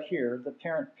this right here, the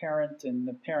parent-parent and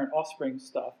the parent-offspring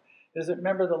stuff, is that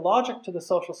remember the logic to the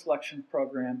social selection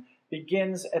program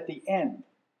begins at the end,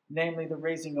 namely the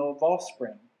raising of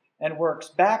offspring, and works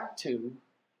back to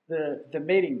the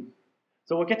mating.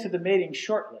 So we'll get to the mating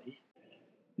shortly.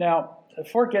 Now,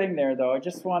 before getting there, though, I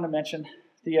just want to mention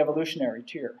the evolutionary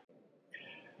tier.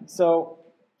 So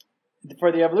for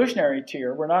the evolutionary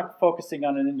tier, we're not focusing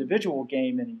on an individual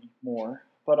game anymore,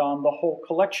 but on the whole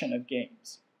collection of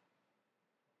games.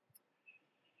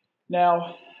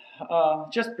 Now,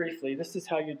 just briefly, this is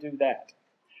how you do that.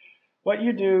 What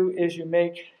you do is you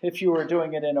make, if you were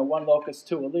doing it in a one locus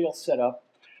two allele setup,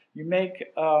 you make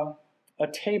a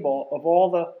table of all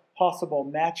the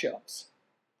possible matchups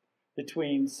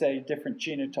between, say, different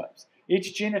genotypes.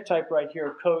 Each genotype right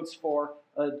here codes for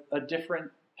a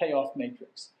different payoff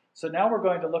matrix. So now we're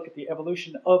going to look at the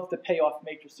evolution of the payoff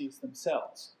matrices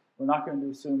themselves. We're not going to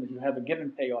assume that you have a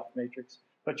given payoff matrix,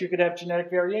 but you could have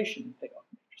genetic variation in payoff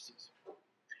matrices.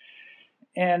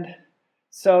 And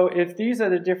so if these are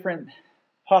the different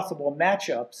possible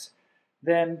matchups,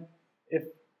 then if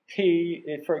P,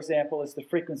 for example, is the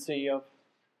frequency of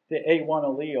the A1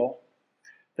 allele,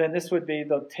 then this would be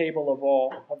the table of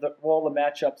all the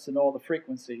matchups and all the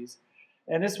frequencies.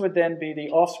 And this would then be the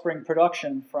offspring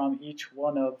production from each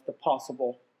one of the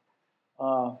possible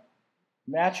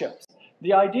matchups.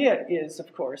 The idea is,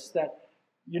 of course, that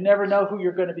you never know who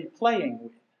you're going to be playing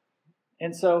with.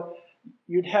 And so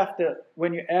you'd have to,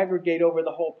 when you aggregate over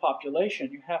the whole population,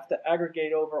 you have to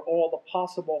aggregate over all the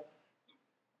possible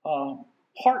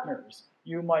partners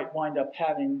you might wind up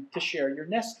having to share your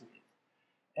nest with.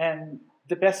 And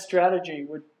the best strategy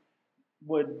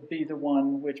would be the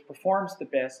one which performs the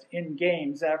best in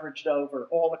games averaged over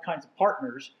all the kinds of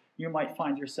partners you might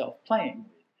find yourself playing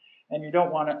with. And you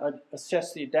don't want to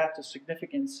assess the adaptive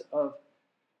significance of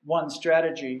one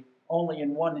strategy only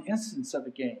in one instance of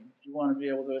a game. You want to be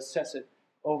able to assess it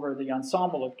over the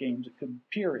ensemble of games it could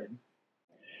appear in.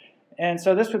 And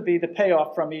so this would be the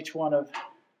payoff from each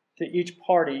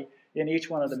party in each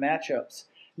one of the matchups.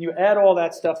 You add all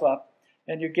that stuff up,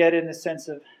 and you get, in the sense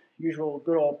of usual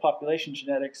good old population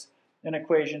genetics, an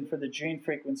equation for the gene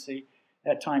frequency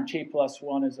at time t plus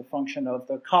 1 as a function of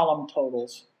the column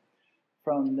totals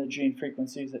from the gene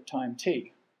frequencies at time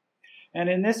t. And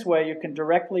in this way, you can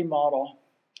directly model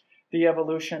the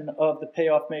evolution of the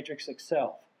payoff matrix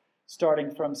itself,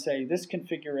 starting from, say, this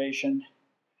configuration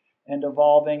and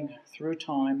evolving through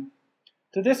time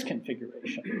to this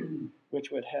configuration,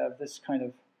 which would have this kind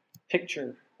of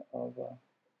picture of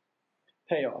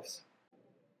payoffs.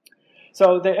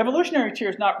 So the evolutionary tier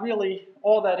is not really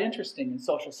all that interesting in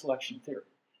social selection theory.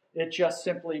 It just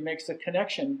simply makes a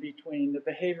connection between the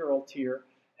behavioral tier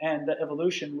and the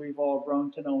evolution we've all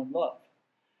grown to know and love.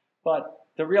 But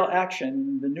the real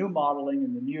action, the new modeling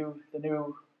and the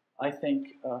new, I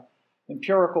think,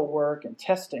 empirical work and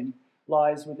testing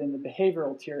lies within the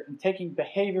behavioral tier and taking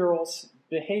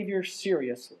behavior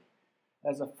seriously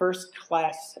as a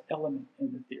first-class element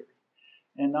in the theory,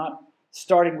 and not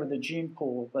starting with a gene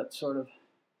pool, but sort of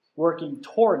working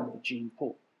toward the gene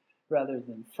pool rather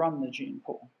than from the gene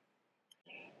pool.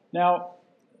 Now,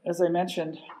 as I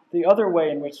mentioned, the other way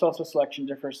in which social selection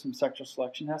differs from sexual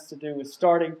selection has to do with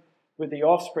starting with the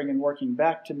offspring and working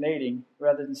back to mating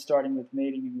rather than starting with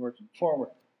mating and working forward.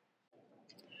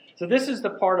 So this is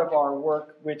the part of our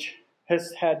work which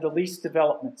has had the least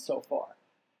development so far.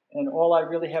 And all I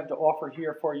really have to offer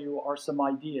here for you are some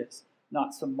ideas,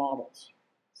 not some models.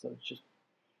 So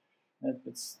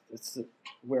it's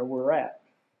where we're at.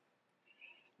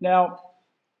 Now,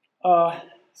 now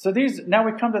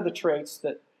we come to the traits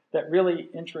that really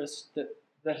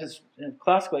that has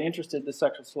classically interested the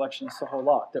sexual selectionists a whole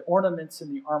lot, the ornaments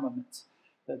and the armaments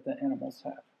that the animals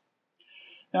have.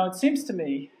 Now, it seems to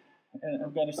me, and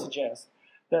I'm going to suggest,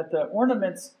 that the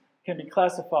ornaments can be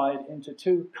classified into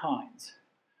two kinds.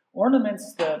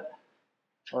 Ornaments that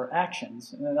are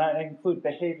actions, and I include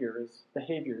behaviors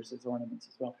as ornaments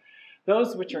as well.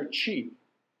 Those which are cheap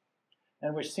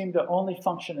and which seem to only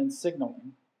function in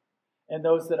signaling, and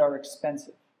those that are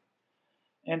expensive.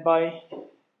 And by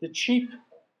the cheap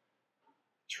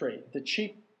trait, the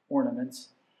cheap ornaments,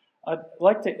 I'd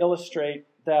like to illustrate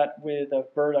that with a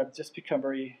bird I've just become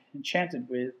very enchanted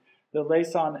with, the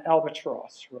Laysan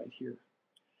albatross right here,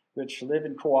 which live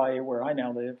in Kauai, where I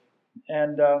now live.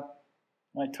 And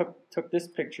I took this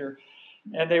picture,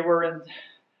 and they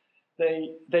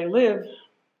live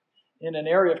in an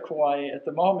area of Kauai at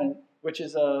the moment, which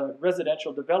is a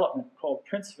residential development called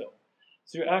Princeville.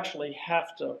 So you actually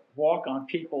have to walk on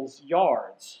people's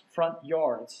yards, front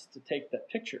yards, to take that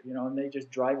picture, and they just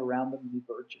drive around them and the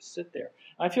birds just sit there.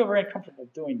 I feel very uncomfortable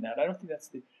doing that. I don't think that's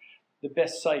the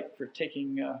best site for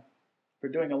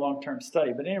doing a long-term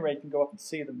study, but at any rate, you can go up and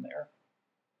see them there.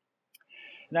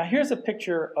 Now here's a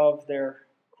picture of their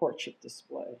courtship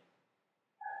display.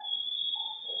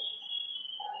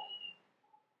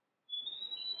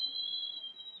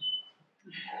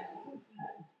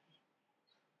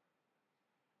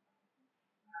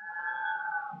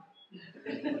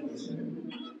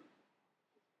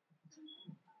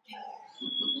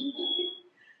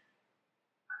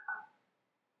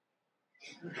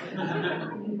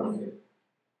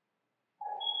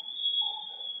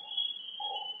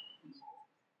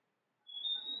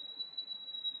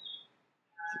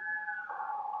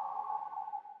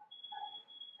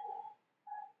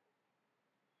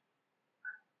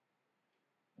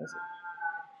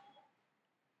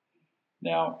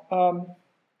 Now,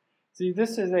 see,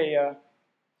 this is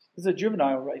a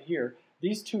juvenile right here.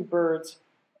 These two birds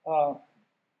are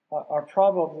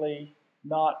probably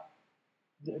not.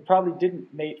 They probably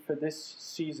didn't mate for this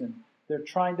season. They're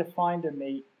trying to find a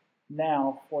mate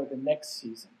now for the next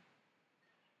season.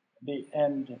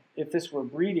 And if this were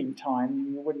breeding time,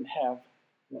 you wouldn't have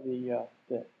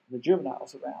the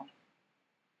juveniles around.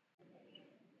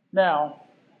 Now,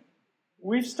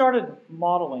 we've started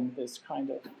modeling this kind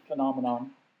of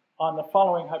phenomenon on the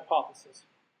following hypothesis,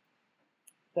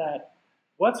 that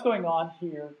what's going on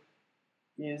here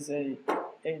is a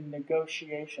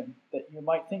negotiation that you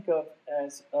might think of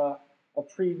as a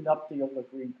prenuptial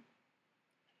agreement.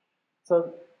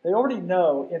 So they already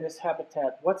know in this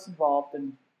habitat what's involved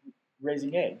in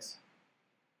raising eggs.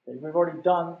 Okay, we've already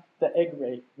done the egg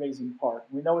raising part.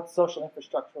 We know what the social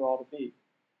infrastructure ought to be.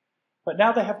 But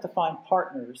now they have to find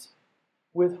partners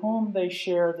with whom they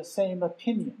share the same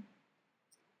opinion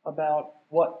about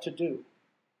what to do.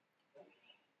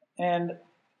 And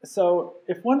so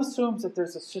if one assumes that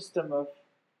there's a system of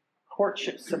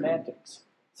courtship semantics,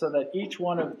 so that each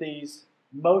one of these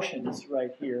motions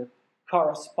right here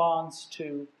corresponds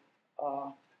to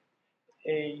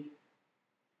a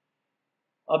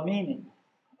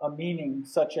meaning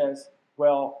such as,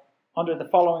 well, under the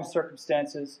following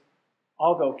circumstances,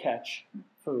 I'll go catch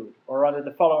food, or under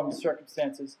the following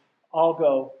circumstances, I'll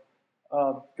go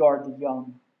guard the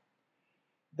young.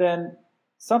 Then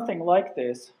something like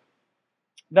this,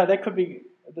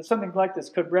 something like this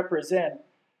could represent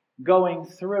going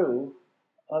through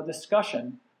a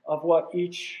discussion of what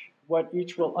each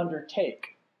will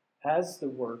undertake as the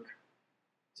work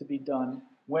to be done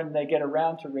when they get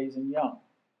around to raising young.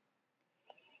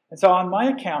 And so on my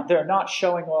account, they're not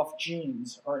showing off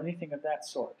genes or anything of that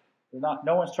sort.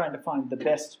 No one's trying to find the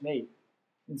best mate.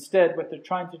 Instead, what they're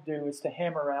trying to do is to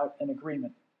hammer out an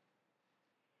agreement.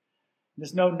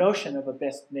 There's no notion of a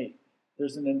best mate.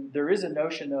 There is a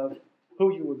notion of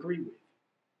who you agree with.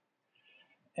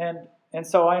 And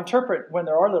so I interpret, when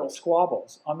there are little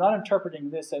squabbles, I'm not interpreting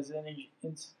this as any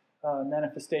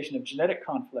manifestation of genetic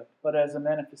conflict, but as a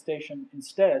manifestation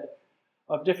instead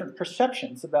of different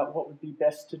perceptions about what would be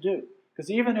best to do. Because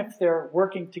even if they're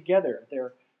working together,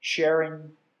 they're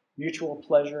sharing mutual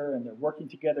pleasure and they're working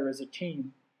together as a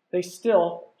team, they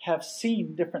still have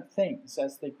seen different things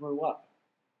as they grew up.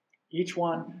 Each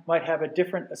one might have a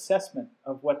different assessment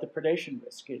of what the predation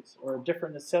risk is, or a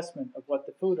different assessment of what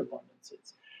the food abundance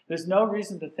is. There's no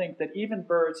reason to think that even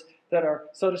birds that are,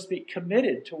 so to speak,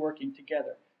 committed to working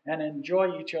together and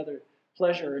enjoy each other's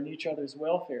pleasure and each other's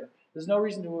welfare, there's no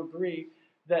reason to agree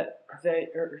that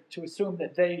to assume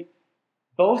that they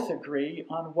both agree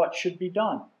on what should be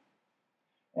done.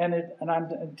 And I'm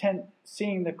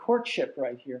seeing the courtship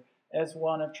right here as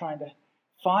one of trying to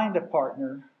find a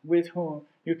partner with whom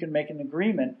you can make an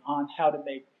agreement on how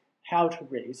to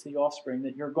raise the offspring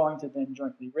that you're going to then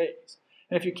jointly raise.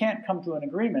 And if you can't come to an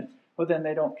agreement, well, then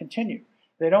they don't continue.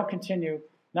 They don't continue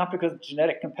not because of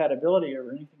genetic compatibility or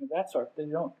anything of that sort. They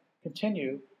don't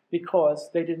continue because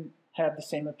they didn't have the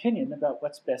same opinion about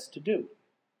what's best to do.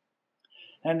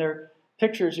 And there are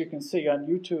pictures you can see on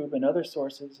YouTube and other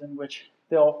sources in which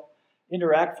they'll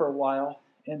interact for a while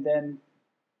and then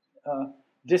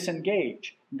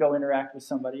disengage and go interact with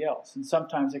somebody else. And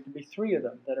sometimes it can be three of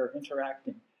them that are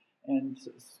interacting and,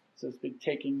 so to speak,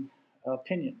 taking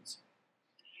opinions.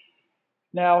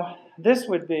 Now, this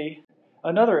would be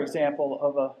another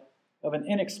example of an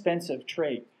inexpensive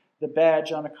trait, the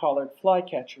badge on a collared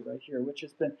flycatcher right here, which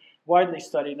has been widely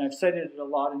studied, and I've cited it a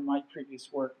lot in my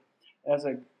previous work as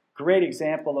a great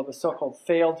example of a so-called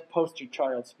failed poster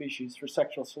child species for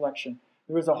sexual selection.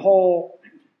 There was a whole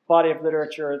body of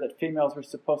literature that females were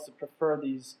supposed to prefer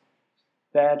these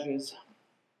badges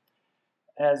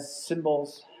as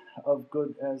symbols of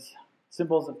good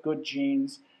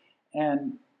genes,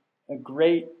 and a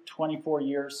great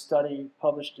 24-year study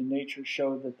published in Nature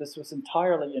showed that this was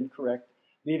entirely incorrect,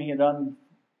 leaving it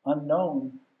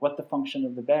unknown what the function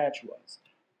of the badge was.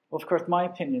 Well, of course, my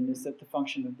opinion is that the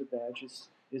function of the badge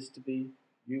is to be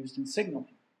used in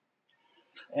signaling,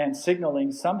 and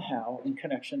signaling somehow in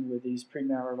connection with these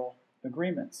premarital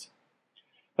agreements.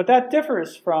 But that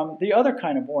differs from the other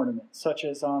kind of ornament, such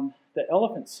as on the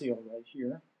elephant seal right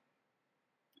here.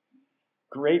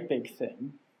 Great big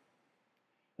thing.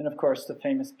 And of course, the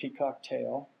famous peacock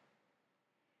tail.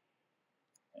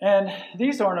 And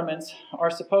these ornaments are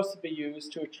supposed to be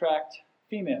used to attract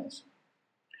females.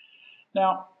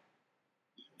 Now,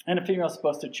 and a female is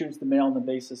supposed to choose the male on the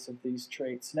basis of these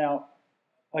traits. Now,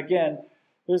 again,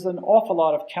 there's an awful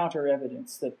lot of counter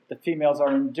evidence that the females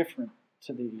are indifferent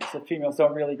to these. The females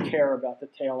don't really care about the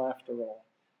tail after all.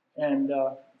 And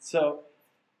so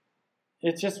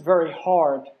it's just very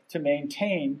hard to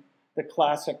maintain the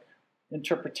classic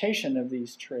interpretation of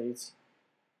these traits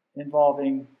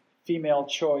involving female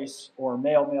choice or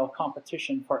male-male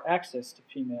competition for access to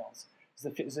females.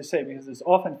 As I say, because there's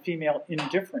often female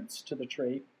indifference to the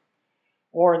trait.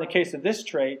 Or in the case of this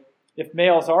trait, if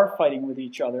males are fighting with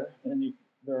each other, and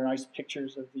there are nice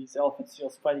pictures of these elephant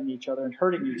seals fighting each other and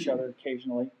hurting each other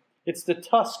occasionally, it's the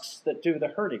tusks that do the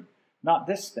hurting, not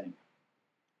this thing.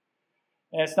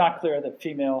 And it's not clear that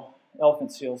female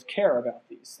elephant seals care about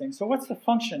these things. So what's the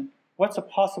function? What's a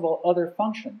possible other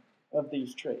function of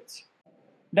these traits?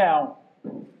 Now,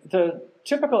 the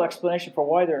typical explanation for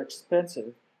why they're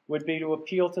expensive would be to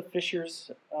appeal to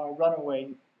Fisher's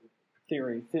runaway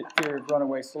theory of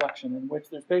runaway selection, in which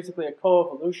there's basically a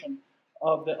coevolution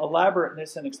of the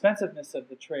elaborateness and expensiveness of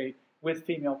the trait with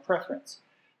female preference.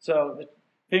 So the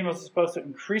females are supposed to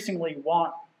increasingly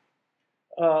want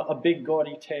a big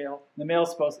gaudy tail. The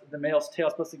male's tail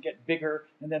is supposed to get bigger,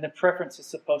 and then the preference is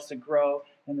supposed to grow,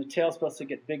 and the tail's supposed to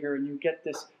get bigger, and you get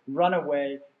this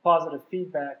runaway positive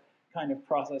feedback kind of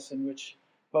process in which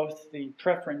both the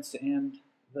preference and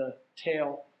the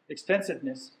tail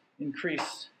expensiveness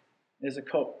increase as a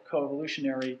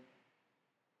coevolutionary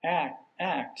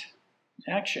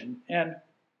action. And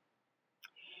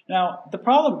now the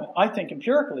problem, I think,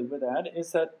 empirically with that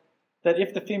is that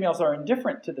if the females are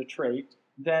indifferent to the trait,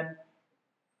 then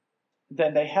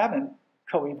they haven't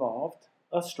co-evolved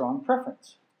a strong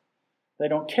preference. They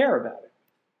don't care about it.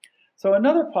 So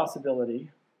another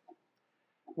possibility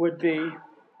would be,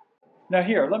 now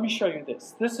here, let me show you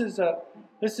this. This is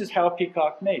how a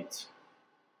peacock mates.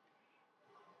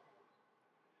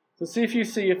 So see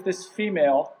if this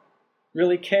female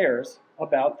really cares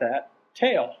about that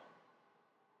tail.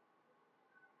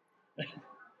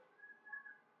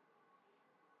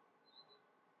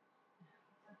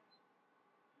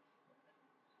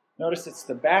 Notice it's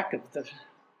the back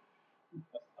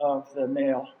of the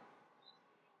male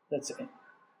that's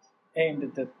aimed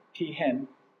at the peahen.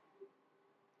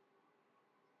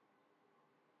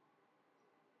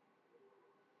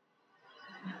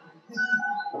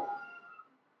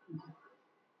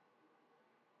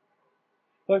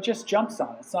 So it just jumps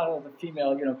on it. It's not that the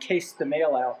female, cased the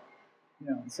male out,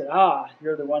 and said,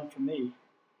 you're the one for me.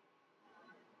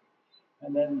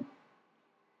 And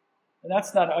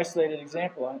that's not an isolated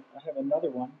example. I have another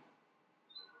one.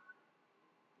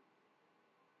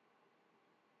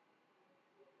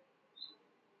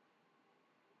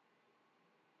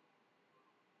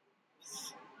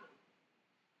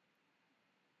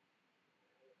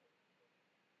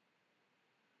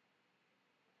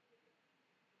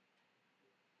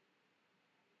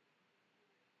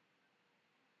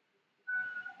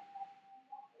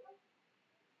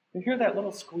 You hear that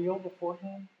little squeal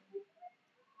beforehand?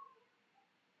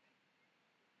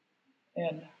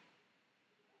 And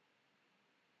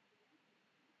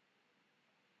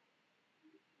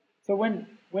so when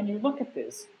you look at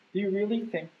this, do you really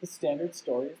think the standard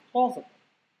story is plausible?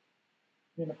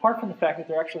 I mean, apart from the fact that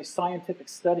there are actually scientific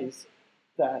studies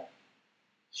that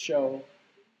show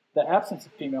the absence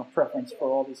of female preference for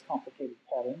all these complicated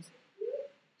patterns,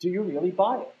 do you really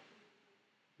buy it?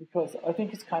 Because I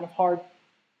think it's kind of hard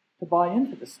to buy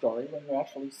into the story when you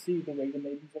actually see the way the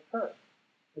matings occur.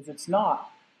 Because it's not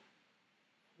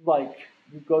like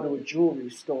you go to a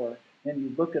jewelry store and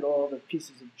you look at all the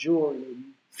pieces of jewelry and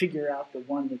you figure out the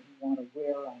one that you want to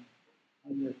wear on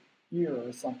your ear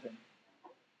or something.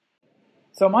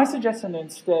 So my suggestion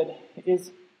instead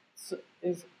is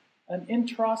an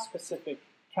intraspecific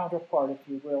counterpart, if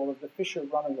you will, of the Fisher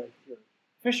runaway theory.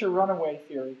 Fisher runaway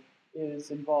theory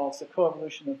involves the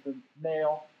coevolution of the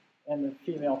male and the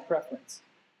female preference.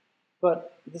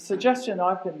 But the suggestion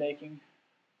I've been making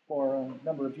for a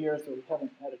number of years, but we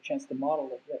haven't had a chance to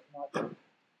model it yet much,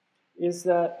 is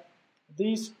that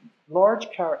these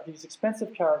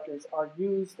expensive characters are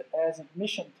used as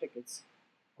admission tickets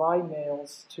by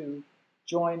males to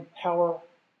join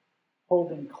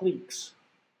power-holding cliques.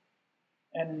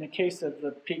 And in the case of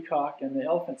the peacock and the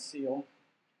elephant seal,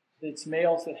 it's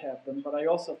males that have them, but I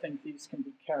also think these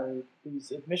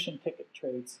admission ticket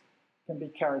traits can be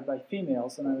carried by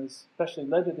females. And I was especially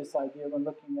led to this idea when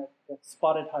looking at the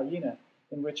spotted hyena,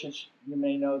 in which, as you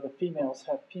may know, the females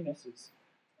have penises.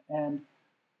 And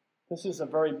this is a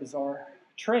very bizarre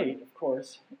trait, of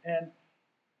course,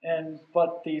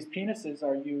 but these penises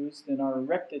are used and are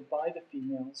erected by the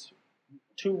females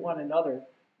to one another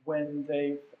when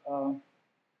they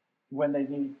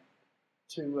need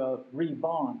to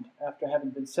rebond after having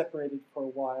been separated for a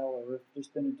while, or if there's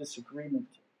been a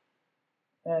disagreement.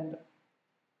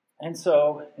 And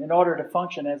so, in order to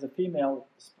function as a female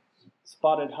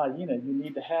spotted hyena, you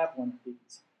need to have one of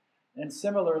these. And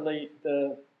similarly,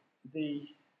 the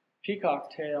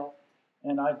peacock tail,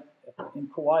 and in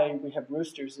Kauai we have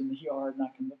roosters in the yard, and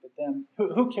I can look at them.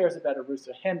 Who cares about a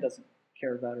rooster? A hen doesn't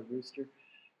care about a rooster.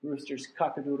 Roosters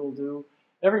cock-a-doodle-doo.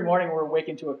 Every morning we're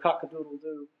awakened to a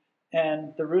cock-a-doodle-doo,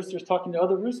 and the rooster's talking to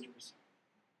other roosters.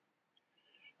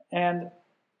 And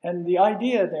the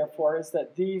idea, therefore, is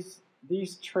that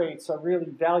these traits are really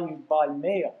valued by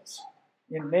males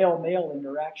in male-male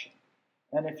interaction.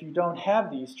 And if you don't have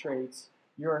these traits,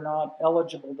 you're not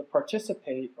eligible to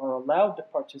participate or allowed to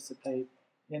participate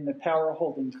in the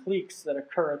power-holding cliques that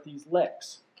occur at these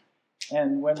leks.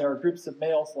 And when there are groups of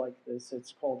males like this,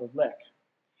 it's called a lick.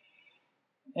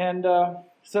 And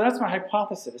so that's my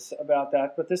hypothesis about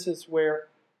that, but this is where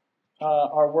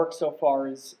our work so far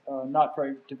is not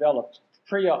very developed.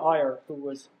 Priya Iyer, who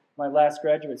was my last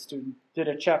graduate student, did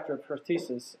a chapter of her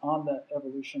thesis on the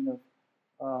evolution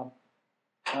of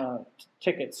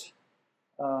tickets,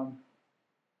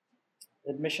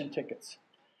 admission tickets.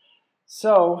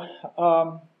 So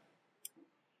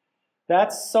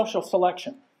that's social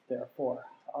selection, therefore.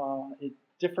 It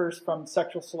differs from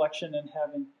sexual selection in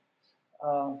having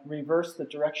reversed the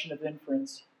direction of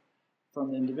inference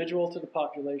from the individual to the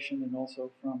population, and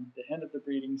also from the end of the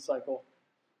breeding cycle,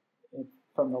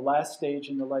 from the last stage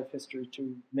in the life history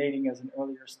to mating as an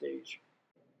earlier stage.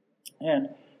 And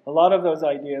a lot of those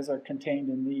ideas are contained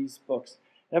in these books.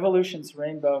 Evolution's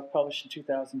Rainbow, published in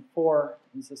 2004,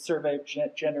 is a survey of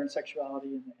gender and sexuality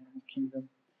in the animal kingdom,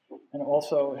 and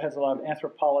also has a lot of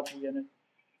anthropology in it.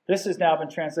 This has now been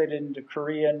translated into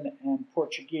Korean and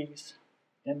Portuguese.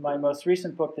 And my most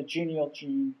recent book, The Genial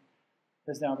Gene,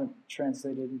 has now been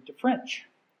translated into French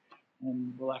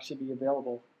and will actually be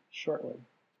available shortly.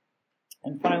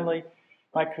 And finally,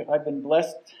 I've been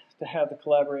blessed to have the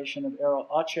collaboration of Errol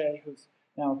Ache, who's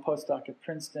now a postdoc at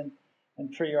Princeton,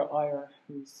 and Priya Iyer,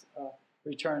 who's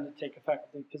returned to take a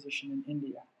faculty position in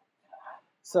India.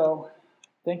 So,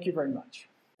 thank you very much.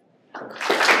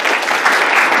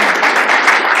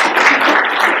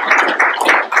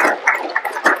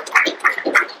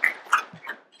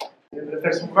 If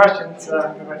there's some questions, go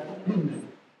ahead.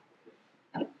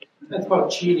 That's about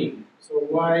cheating. So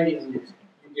why, and you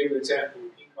gave an example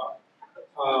of peacock,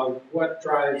 what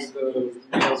drives the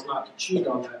males not to cheat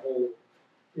on that whole,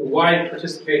 why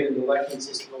participate in the lecking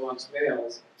system amongst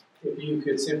males if you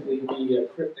could simply be a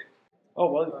cryptic?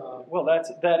 Oh, well,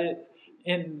 that is,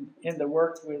 in the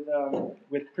work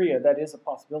with Priya, that is a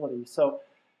possibility. So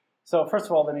first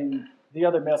of all, I mean, the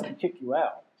other males can kick you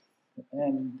out.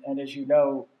 And as you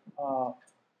know,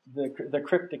 the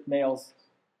cryptic males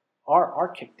are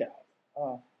kicked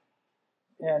out,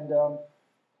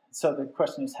 so the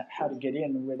question is how to get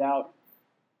in without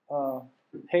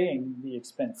paying the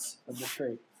expense of the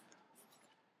trait.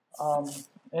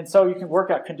 And so you can work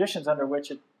out conditions under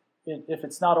which if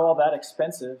it's not all that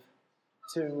expensive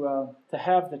to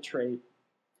have the trait,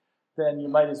 then you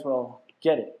might as well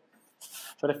get it.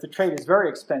 But if the trait is very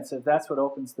expensive, that's what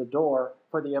opens the door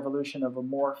for the evolution of a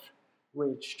morph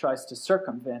which tries to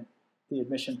circumvent the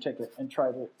admission ticket and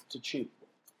try to cheat.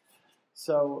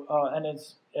 So, and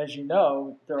as you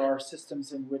know, there are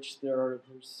systems in which there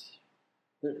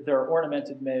are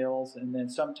ornamented males, and then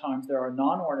sometimes there are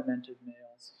non-ornamented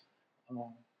males,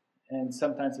 and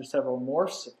sometimes there's several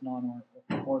morphs of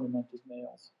non-ornamented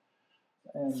males.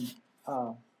 And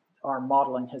our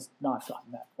modeling has not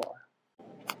gotten that far.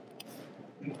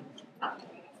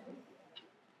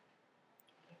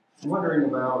 I'm wondering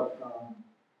about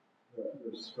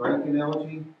the strike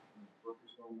analogy.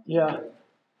 Yeah.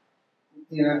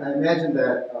 I imagine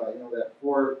that that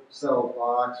 4-cell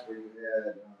box where you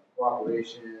had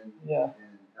cooperation and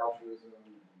altruism,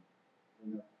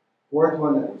 and the fourth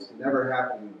one that was never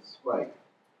happening was spite.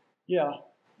 Yeah.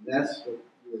 That's what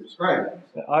you were describing.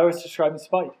 I was describing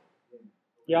spite.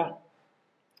 Yeah.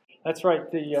 That's right.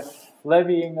 The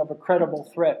levying of a credible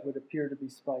threat would appear to be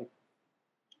spite,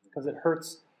 because it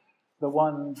hurts the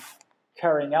one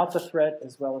carrying out the threat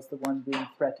as well as the one being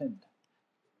threatened.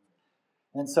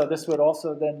 And so this would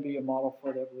also then be a model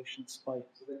for the evolution of spite.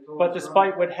 But the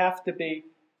spite would have to be,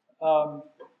 well,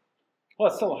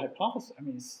 it's still a hypothesis. I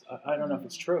mean, I don't know if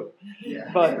it's true.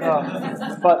 Yeah. But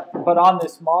on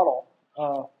this model,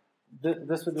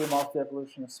 this would be a model for the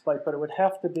evolution of spite. But it would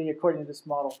have to be, according to this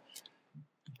model,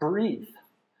 brief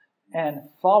and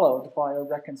followed by a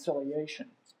reconciliation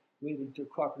leading to a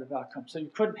cooperative outcome. So you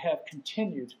couldn't have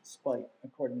continued spite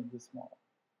according to this model.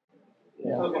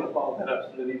 Yeah. I was going to follow that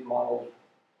up. So these models,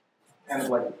 kind of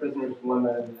like the prisoner's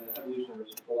dilemma and the evolution of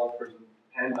philosophers,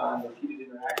 depend on repeated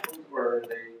interactions, or are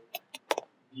they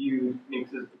viewed,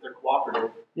 because they're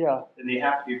cooperative, yeah, then they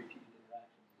have to be repeated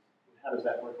interactions. How does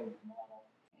that work in the model?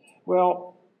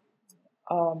 Well,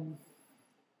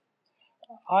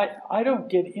 I don't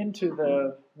get into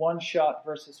the one-shot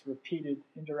versus repeated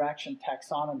interaction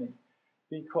taxonomy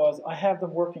because I have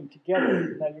them working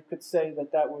together. Now, you could say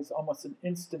that was almost an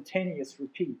instantaneous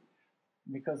repeat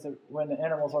because when the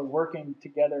animals are working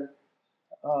together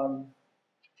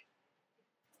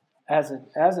as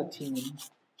a team,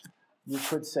 you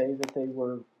could say that they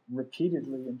were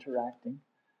repeatedly interacting.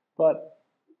 But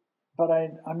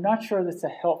I'm not sure that's a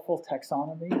helpful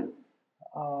taxonomy.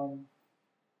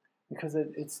 Because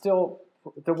it's still,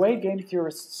 the way game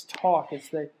theorists talk is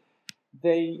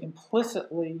they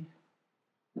implicitly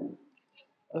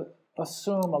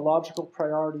assume a logical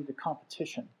priority to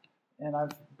competition. And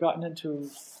I've gotten into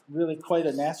really quite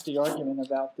a nasty argument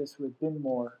about this with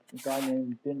Binmore, a guy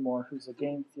named Binmore, who's a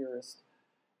game theorist,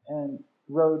 and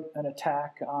wrote an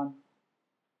attack on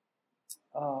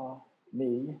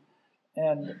me.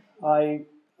 And I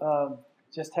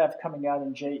just have coming out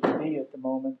in JEB at the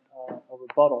moment a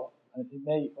rebuttal. It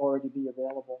may already be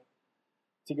available,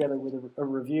 together with a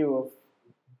review of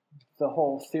the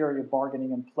whole theory of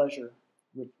bargaining and pleasure,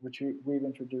 which we've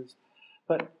introduced.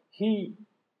 But he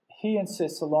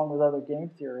insists, along with other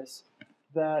game theorists,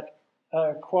 that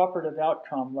a cooperative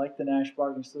outcome, like the Nash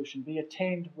bargaining solution, be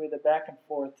attained with a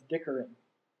back-and-forth dickering.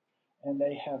 And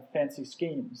they have fancy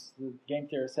schemes. The game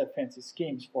theorists have fancy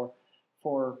schemes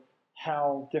for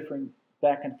how different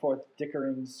back-and-forth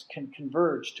dickerings can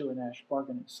converge to a Nash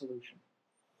bargaining solution.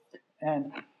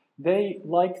 And they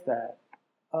like that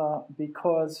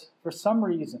because, for some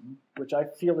reason, which I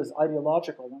feel is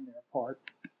ideological on their part,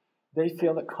 they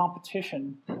feel that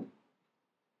competition,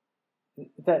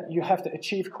 that you have to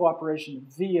achieve cooperation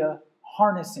via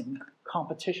harnessing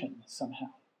competition somehow.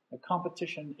 The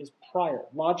competition is prior,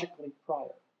 logically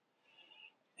prior.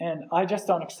 And I just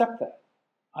don't accept that.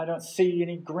 I don't see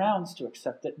any grounds to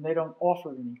accept it, and they don't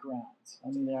offer any grounds. I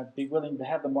mean, I'd be willing to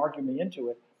have them argue me into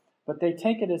it, but they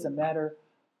take it as a matter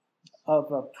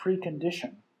of a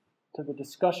precondition to the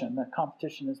discussion that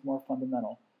competition is more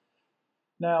fundamental.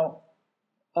 Now,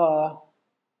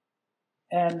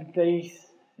 and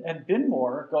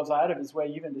Binmore goes out of his way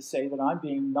even to say that I'm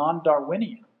being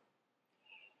non-Darwinian.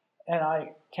 And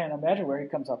I can't imagine where he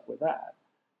comes up with that,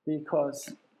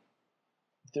 because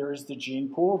there is the gene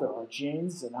pool, there are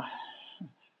genes, and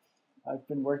I've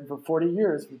been working for 40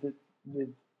 years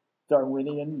with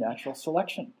Darwinian natural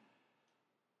selection.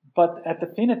 But at the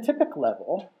phenotypic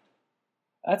level,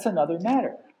 that's another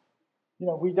matter. You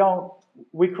know,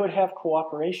 we could have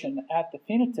cooperation at the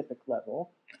phenotypic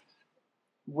level,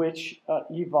 which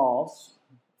evolves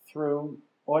through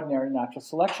ordinary natural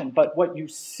selection. But what you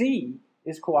see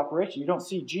is cooperation. You don't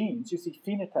see genes, you see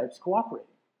phenotypes cooperating.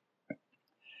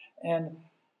 And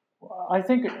I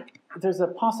think there's a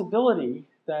possibility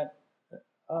that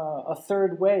a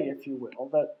third way, if you will,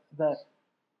 that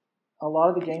a lot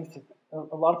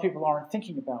of people aren't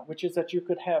thinking about, which is that you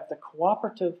could have the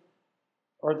cooperative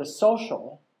or the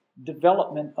social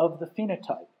development of the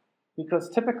phenotype. Because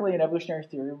typically in evolutionary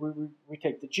theory, we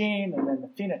take the gene and then the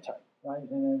phenotype, right?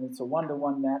 And then it's a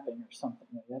one-to-one mapping or something.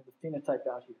 You have the phenotype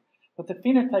out here. But the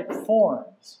phenotype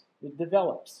forms, it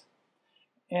develops.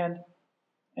 And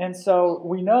so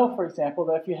we know, for example,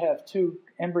 that if you have two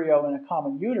embryo in a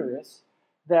common uterus,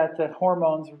 that the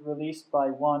hormones released by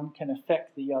one can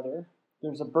affect the other.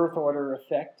 There's a birth order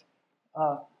effect,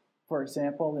 for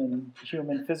example, in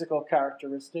human physical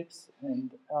characteristics.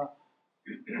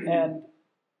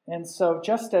 And so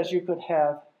just as you could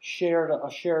have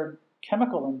a shared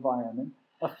chemical environment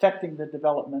affecting the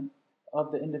development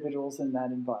of the individuals in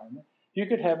that environment, you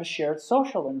could have a shared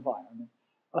social environment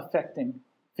affecting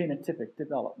phenotypic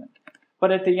development.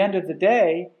 But at the end of the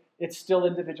day, it's still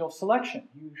individual selection.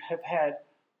 You have had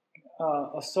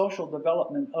a social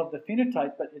development of the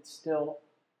phenotype, but it's still,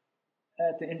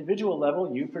 at the individual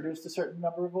level, you produced a certain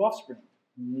number of offspring,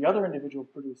 and the other individual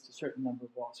produced a certain number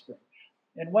of offspring.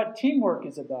 And what teamwork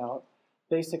is about,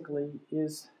 basically,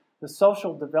 is the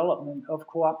social development of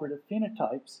cooperative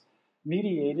phenotypes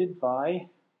mediated by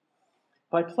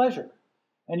pleasure.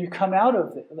 And you come out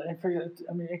of it,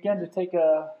 again, to take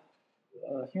a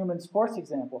human sports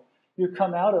example, you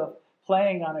come out of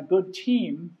playing on a good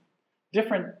team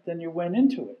different than you went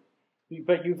into it.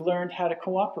 But you've learned how to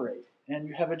cooperate, and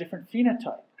you have a different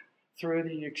phenotype through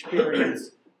the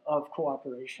experience of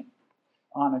cooperation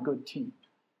on a good team.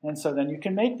 And so then you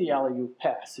can make the alley-oop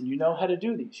pass, and you know how to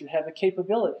do these. You have a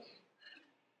capability.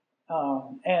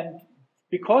 And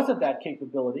because of that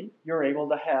capability, you're able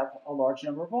to have a large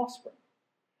number of offspring.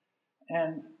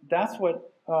 And that's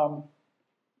what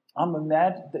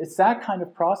it's that kind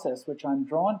of process which I'm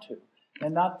drawn to,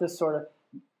 and not this sort of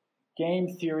game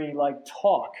theory-like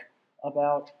talk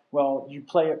about, well, you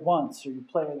play it once or you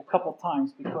play it a couple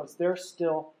times, because they're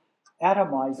still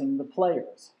atomizing the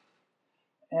players.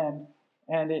 And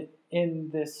in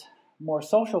this more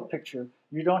social picture,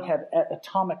 you don't have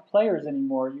atomic players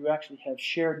anymore. You actually have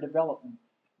shared development,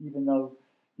 even though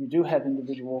you do have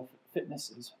individual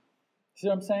fitnesses. See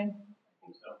what I'm saying?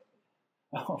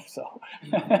 I hope so.